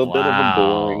a little bit of a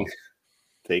boring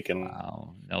taken.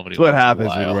 wow! Nobody. That's what wants- happens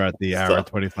Wow. when we're at the hour So, and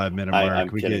 25-minute I'm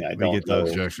mark. We kidding. I get don't those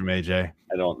know. jokes from AJ.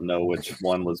 I don't know which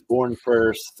one was born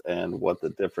first and what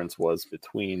the difference was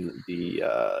between the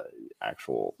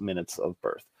actual minutes of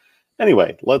birth.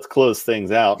 Anyway, let's close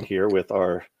things out here with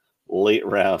our late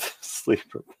round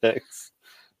sleeper picks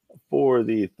for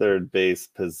the third base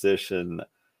position.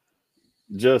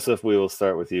 Joseph, we will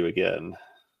start with you again.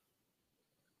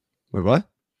 Wait, what?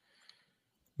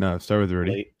 No, start with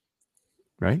Rudy, Late,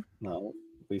 right? no,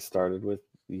 we started with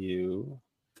you.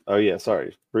 Oh yeah,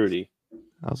 sorry, Rudy.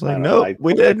 I was I like, don't no, know, I-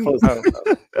 we I didn't. closed-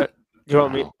 Do you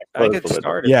want me? Wow. I Close get the window.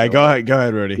 started. Yeah, if you go want.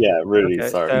 ahead, Rudy. Yeah, Rudy. Okay,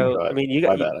 Sorry. so Go ahead. I mean, you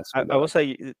My got. bad, I I will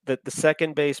say that the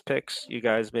second base picks you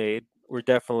guys made were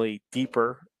definitely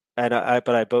deeper, and I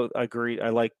both agree. I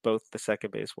like both the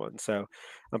second base one, so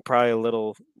I'm probably a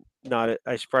little not.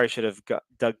 I probably should have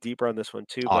dug deeper on this one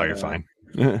too. Oh, but, you're fine.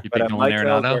 You But picked Nolan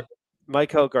Arenado.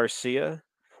 Michael Garcia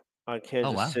on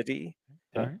Kansas wow. City.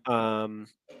 All right.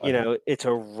 You know, it's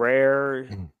a rare,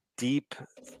 Mm. deep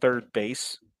third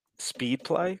base speed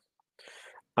play.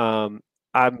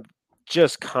 I'm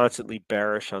just constantly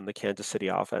bearish on the Kansas City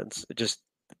offense. It's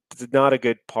not a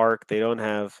good park. They don't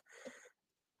have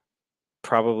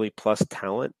probably plus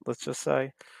talent, let's just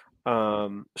say.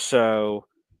 So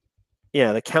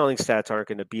yeah, the counting stats aren't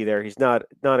going to be there. He's not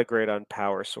a great on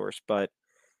power source, but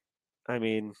I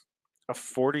mean,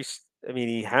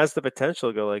 he has the potential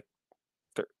to go like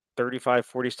 35,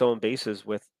 40 stolen bases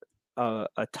with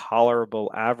a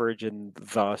tolerable average, and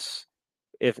thus,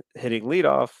 if hitting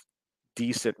leadoff,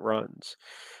 decent runs.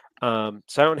 So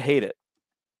I don't hate it.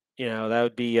 You know, that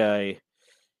would be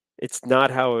it's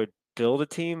not how I would build a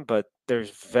team, but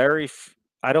there's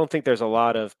I don't think there's a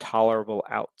lot of tolerable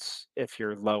outs if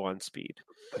you're low on speed.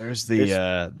 There's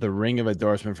the ring of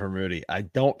endorsement from Rudy. I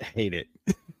don't hate it.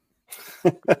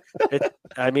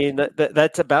 I mean,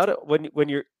 that's about it. When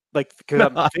you're like, because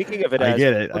I'm thinking of it as I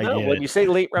get it. well, I no, get when it. you say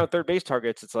late round third base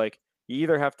targets, it's like you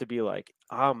either have to be like,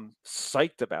 I'm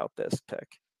psyched about this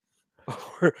pick,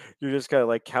 or you're just kind of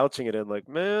like couching it in like,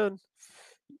 man,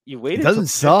 you waited. It doesn't till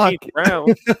suck. 15th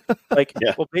round. Like,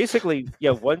 Yeah. well, basically,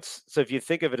 yeah. So if you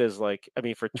think of it as like, I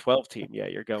mean, for 12 team, yeah,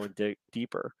 you're going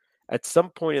deeper. At some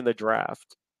point in the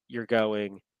draft, you're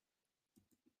going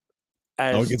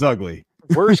as Oh, it gets ugly.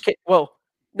 worst case. Well,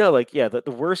 no, like, yeah, the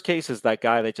worst case is that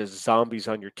guy that just zombies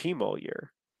on your team all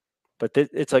year. But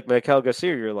it's like Michael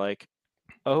Garcia. You're like,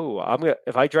 oh,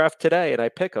 if I draft today and I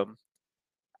pick him,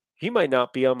 he might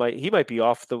not be he might be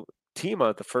off the team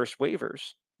on the first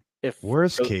waivers. If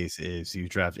Worst so- case is you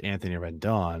draft Anthony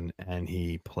Rendon and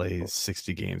he plays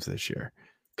 60 games this year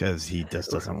because he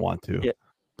just doesn't want to Yeah.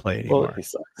 play Well, anymore. He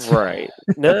sucks. right?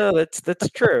 No, that's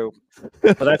true.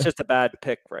 But that's just a bad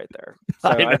pick right there. So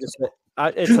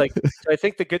I it's like, so I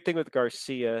think the good thing with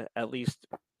Garcia at least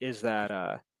is that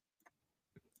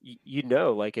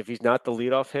like if he's not the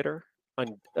leadoff hitter on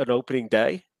an opening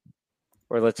day,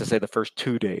 or let's just say the first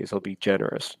 2 days, he'll be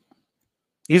generous.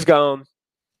 He's gone.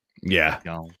 Yeah.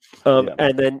 Go. Yeah.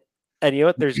 And you know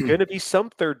what? There's going to be some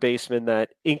third basemen that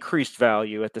increased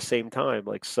value at the same time,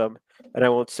 like some, and I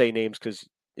won't say names because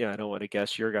I don't want to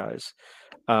guess your guys.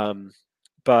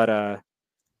 But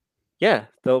yeah,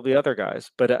 there'll be other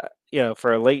guys. But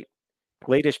for a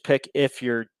late-ish pick, if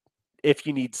you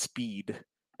need speed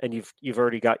and you've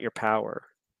already got your power,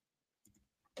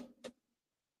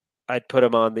 I'd put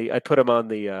him on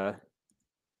the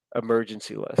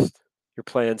emergency list, your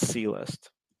plan C list.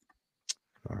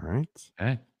 All right.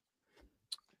 Okay.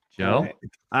 Joe. Right.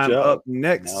 I'm Joe, up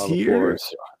next Now the floor here.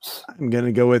 is yours. I'm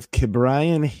gonna go with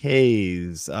Brian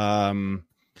Hayes. I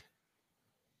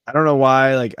don't know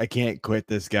why. Like, I can't quit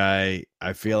this guy.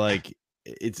 I feel like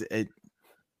it's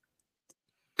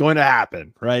going to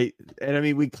happen, right? And I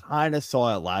mean, we kind of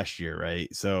saw it last year,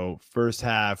 right? So first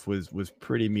half was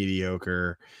pretty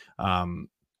mediocre, but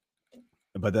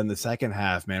then the second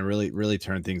half, man, really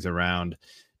turned things around.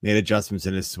 Made adjustments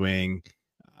in his swing.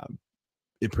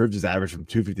 Improved his average from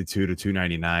 252 to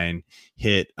 299,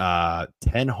 hit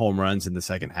 10 home runs in the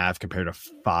second half compared to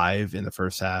 5 in the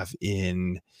first half,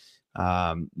 in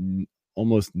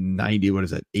almost 90,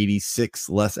 86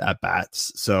 less at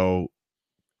bats. So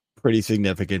pretty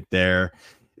significant there.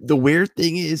 The weird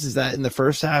thing is that in the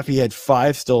first half he had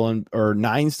 9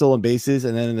 stolen bases,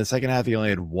 and then in the second half he only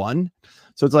had 1.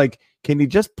 So it's like, can you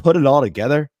just put it all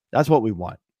together? That's what we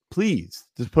want. please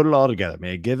just put it all together,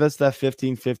 man. Give us that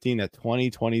 15-15, that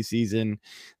 2020 season.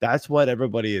 That's what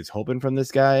everybody is hoping from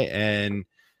this guy. And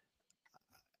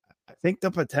I think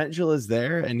the potential is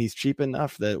there, and he's cheap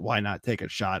enough that why not take a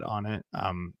shot on it?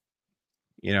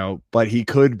 But he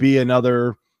could be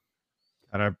another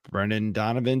kind of Brendan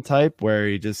Donovan type where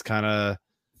he just kind of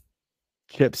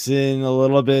chips in a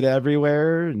little bit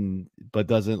everywhere but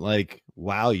doesn't like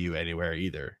wow you anywhere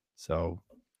either. So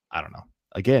I don't know.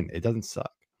 Again, it doesn't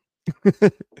suck. All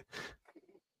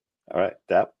right,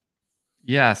 Dap.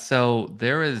 Yeah, so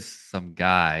there is some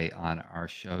guy on our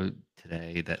show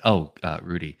today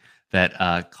Rudy,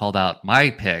 that called out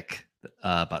my pick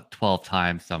about 12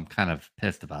 times. So I'm kind of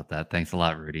pissed about that. Thanks a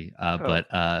lot, Rudy. But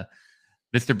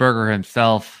Mr. Berger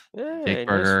himself, Jake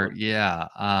Berger. Nice.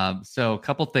 Yeah. So a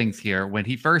couple things here. When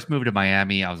he first moved to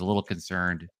Miami, I was a little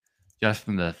concerned just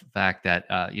from the fact that,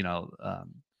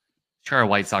 Chicago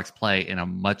White Sox play in a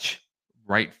much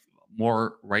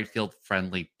more right field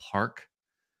friendly park.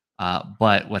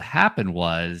 But what happened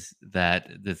was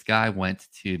that this guy went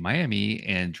to Miami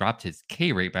and dropped his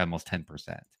K rate by almost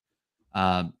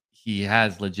 10%. He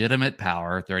has legitimate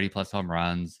power, 30 plus home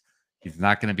runs. He's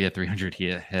not going to be a 300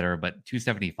 hitter, but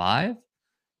 275.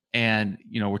 And,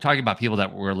 we're talking about people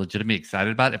that we're legitimately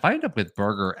excited about. If I end up with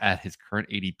Berger at his current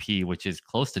ADP, which is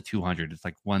close to 200, it's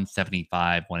like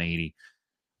 175, 180,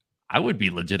 I would be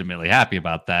legitimately happy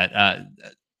about that.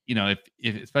 If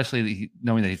especially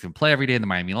knowing that he's going to play every day in the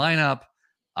Miami lineup.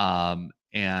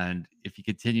 And if he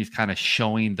continues kind of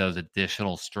showing those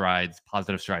additional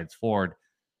positive strides forward,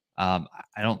 I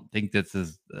don't think this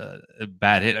is a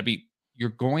bad hit. I mean, you're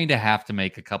going to have to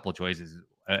make a couple of choices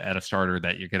at a starter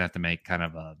that you're going to have to make kind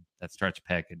of that stretch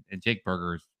pick. And Jake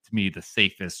Berger is, to me, the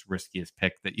safest, riskiest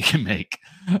pick that you can make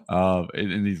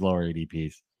in these lower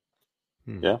ADPs.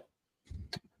 Yeah.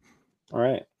 All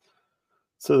right.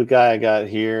 So the guy I got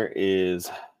here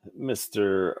is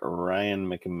Mr. Ryan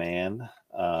McMahon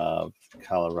of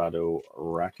Colorado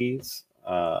Rockies.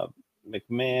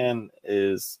 McMahon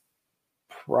is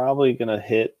probably going to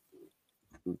hit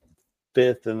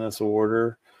 5th in this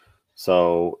order.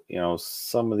 So,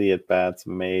 some of the at-bats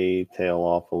may tail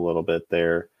off a little bit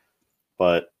there.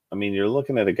 But, I mean, you're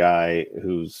looking at a guy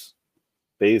who's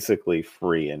basically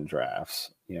free in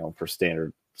drafts, for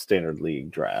standard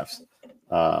league drafts.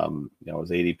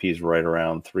 His ADP is right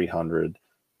around 300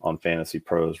 on Fantasy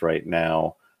Pros right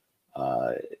now.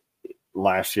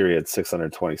 Last year he had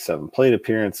 627 plate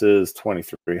appearances,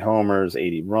 23 homers,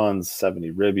 80 runs,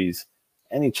 70 ribbies,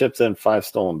 and he chips in 5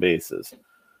 stolen bases.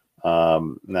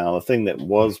 Now the thing that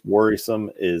was worrisome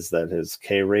is that his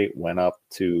K rate went up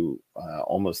to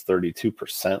almost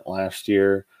 32% last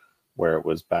year, where it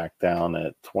was back down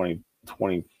at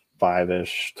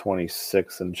 25-ish,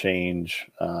 26 and change,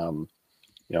 in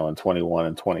 21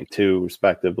 and 22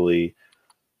 respectively.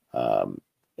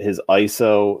 His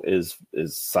ISO is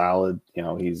solid.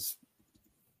 He's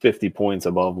 50 points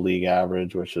above league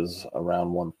average, which is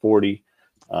around 140.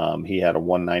 He had a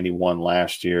 191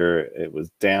 last year. It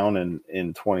was down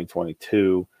in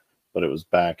 2022, but it was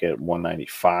back at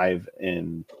 195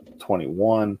 in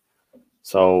 21.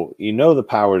 So the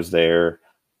power's there.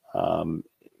 And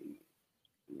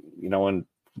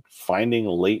finding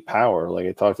late power, like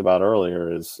I talked about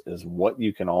earlier, is what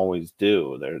you can always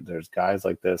do. There's guys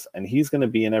like this, and he's going to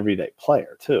be an everyday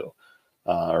player too,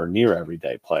 or near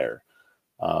everyday player.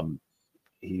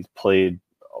 He's played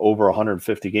over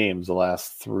 150 games the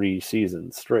last 3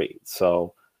 seasons straight.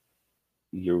 So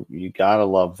you gotta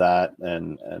love that.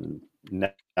 And now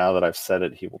that I've said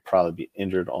it, he will probably be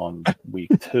injured on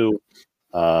week 2.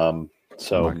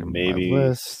 So maybe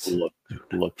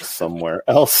look somewhere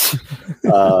else.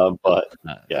 But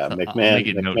yeah,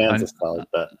 McMahon's a solid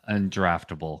bet.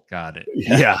 Undraftable. Got it.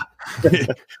 Yeah.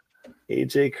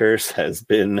 AJ Curse has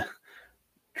been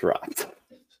dropped.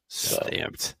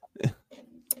 Stamped.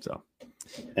 So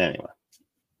anyway.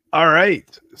 All right.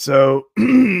 So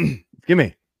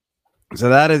gimme. So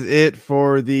that is it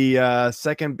for the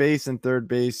second base and third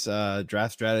base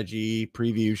draft strategy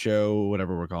preview show,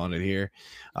 whatever we're calling it here.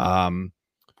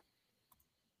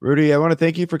 Rudy, I want to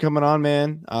thank you for coming on,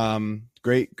 man.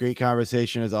 Great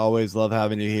conversation as always. Love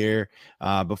having you here.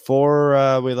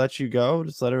 Before we let you go,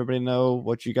 just let everybody know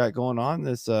what you got going on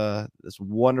this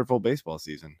wonderful baseball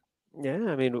season. Yeah,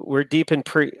 I mean, we're deep in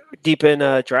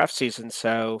draft season,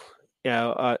 so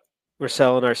we're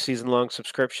selling our season-long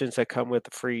subscriptions that come with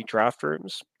the free draft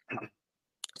rooms. So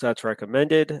that's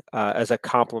recommended as a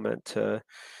complement to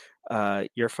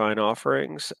your fine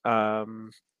offerings.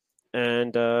 Otherwise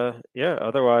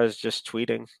just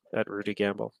tweeting at Rudy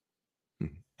Gamble.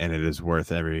 And it is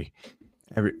worth every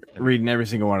Reading every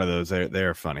single one of those.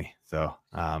 They're funny. So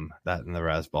that and the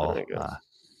Razzball. There you go.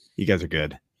 You guys are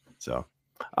good. So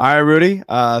all right, Rudy.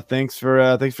 Thanks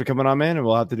for coming on, man, and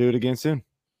we'll have to do it again soon.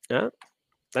 Yeah.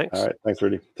 Thanks. All right. Thanks,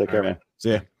 Rudy. Take care, man.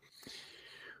 See ya.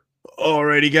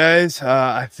 Alrighty, guys.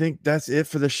 I think that's it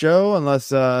for the show. Unless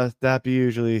Dappy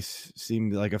usually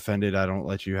seemed like offended, I don't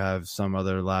let you have some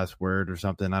other last word or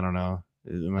something. I don't know.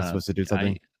 Am I supposed to do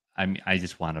something? I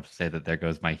just want to say that there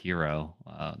goes my hero.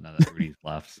 Now that Rudy's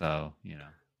left, so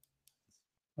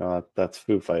That's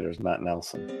Foo Fighters, Matt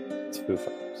Nelson. It's Foo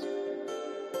Fighters.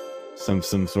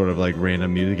 Some sort of like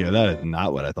random music. Yeah, that is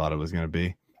not what I thought it was going to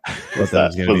be. Was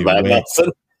Matt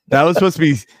Nelson? That was supposed to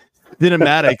be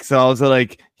cinematic, so I was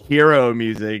like hero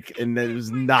music, and it was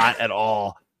not at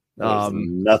all. There's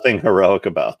nothing heroic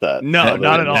about that. No,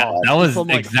 not at all. That was From,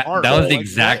 like, heart, that was the like,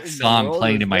 exact what in the song world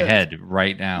playing is in my this? head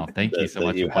right now. Thank you so That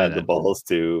much. you for playing had the that. balls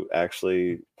to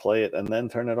actually play it and then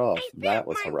turn it off. That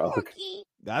was heroic.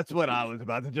 That's what I was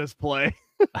about to just play.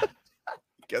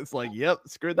 Guess like, yep,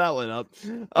 screwed that one up.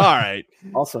 All right.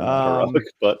 Also not heroic,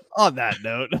 but On that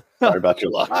note, sorry about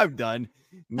your luck. I'm done.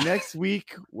 Next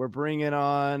week we're bringing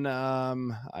on.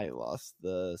 I lost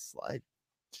the slide.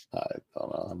 I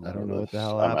don't know. I don't know what the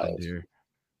hell I'm happened out. here.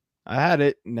 I had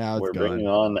it. Now it's We're gone. bringing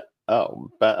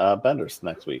on Benders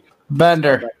next week.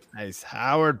 Bender. Nice.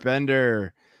 Howard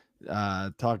Bender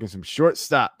talking some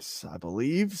shortstops, I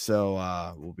believe. So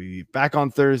we'll be back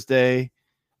on Thursday.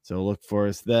 So look for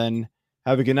us then.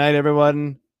 Have a good night,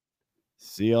 everyone.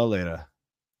 See y'all later.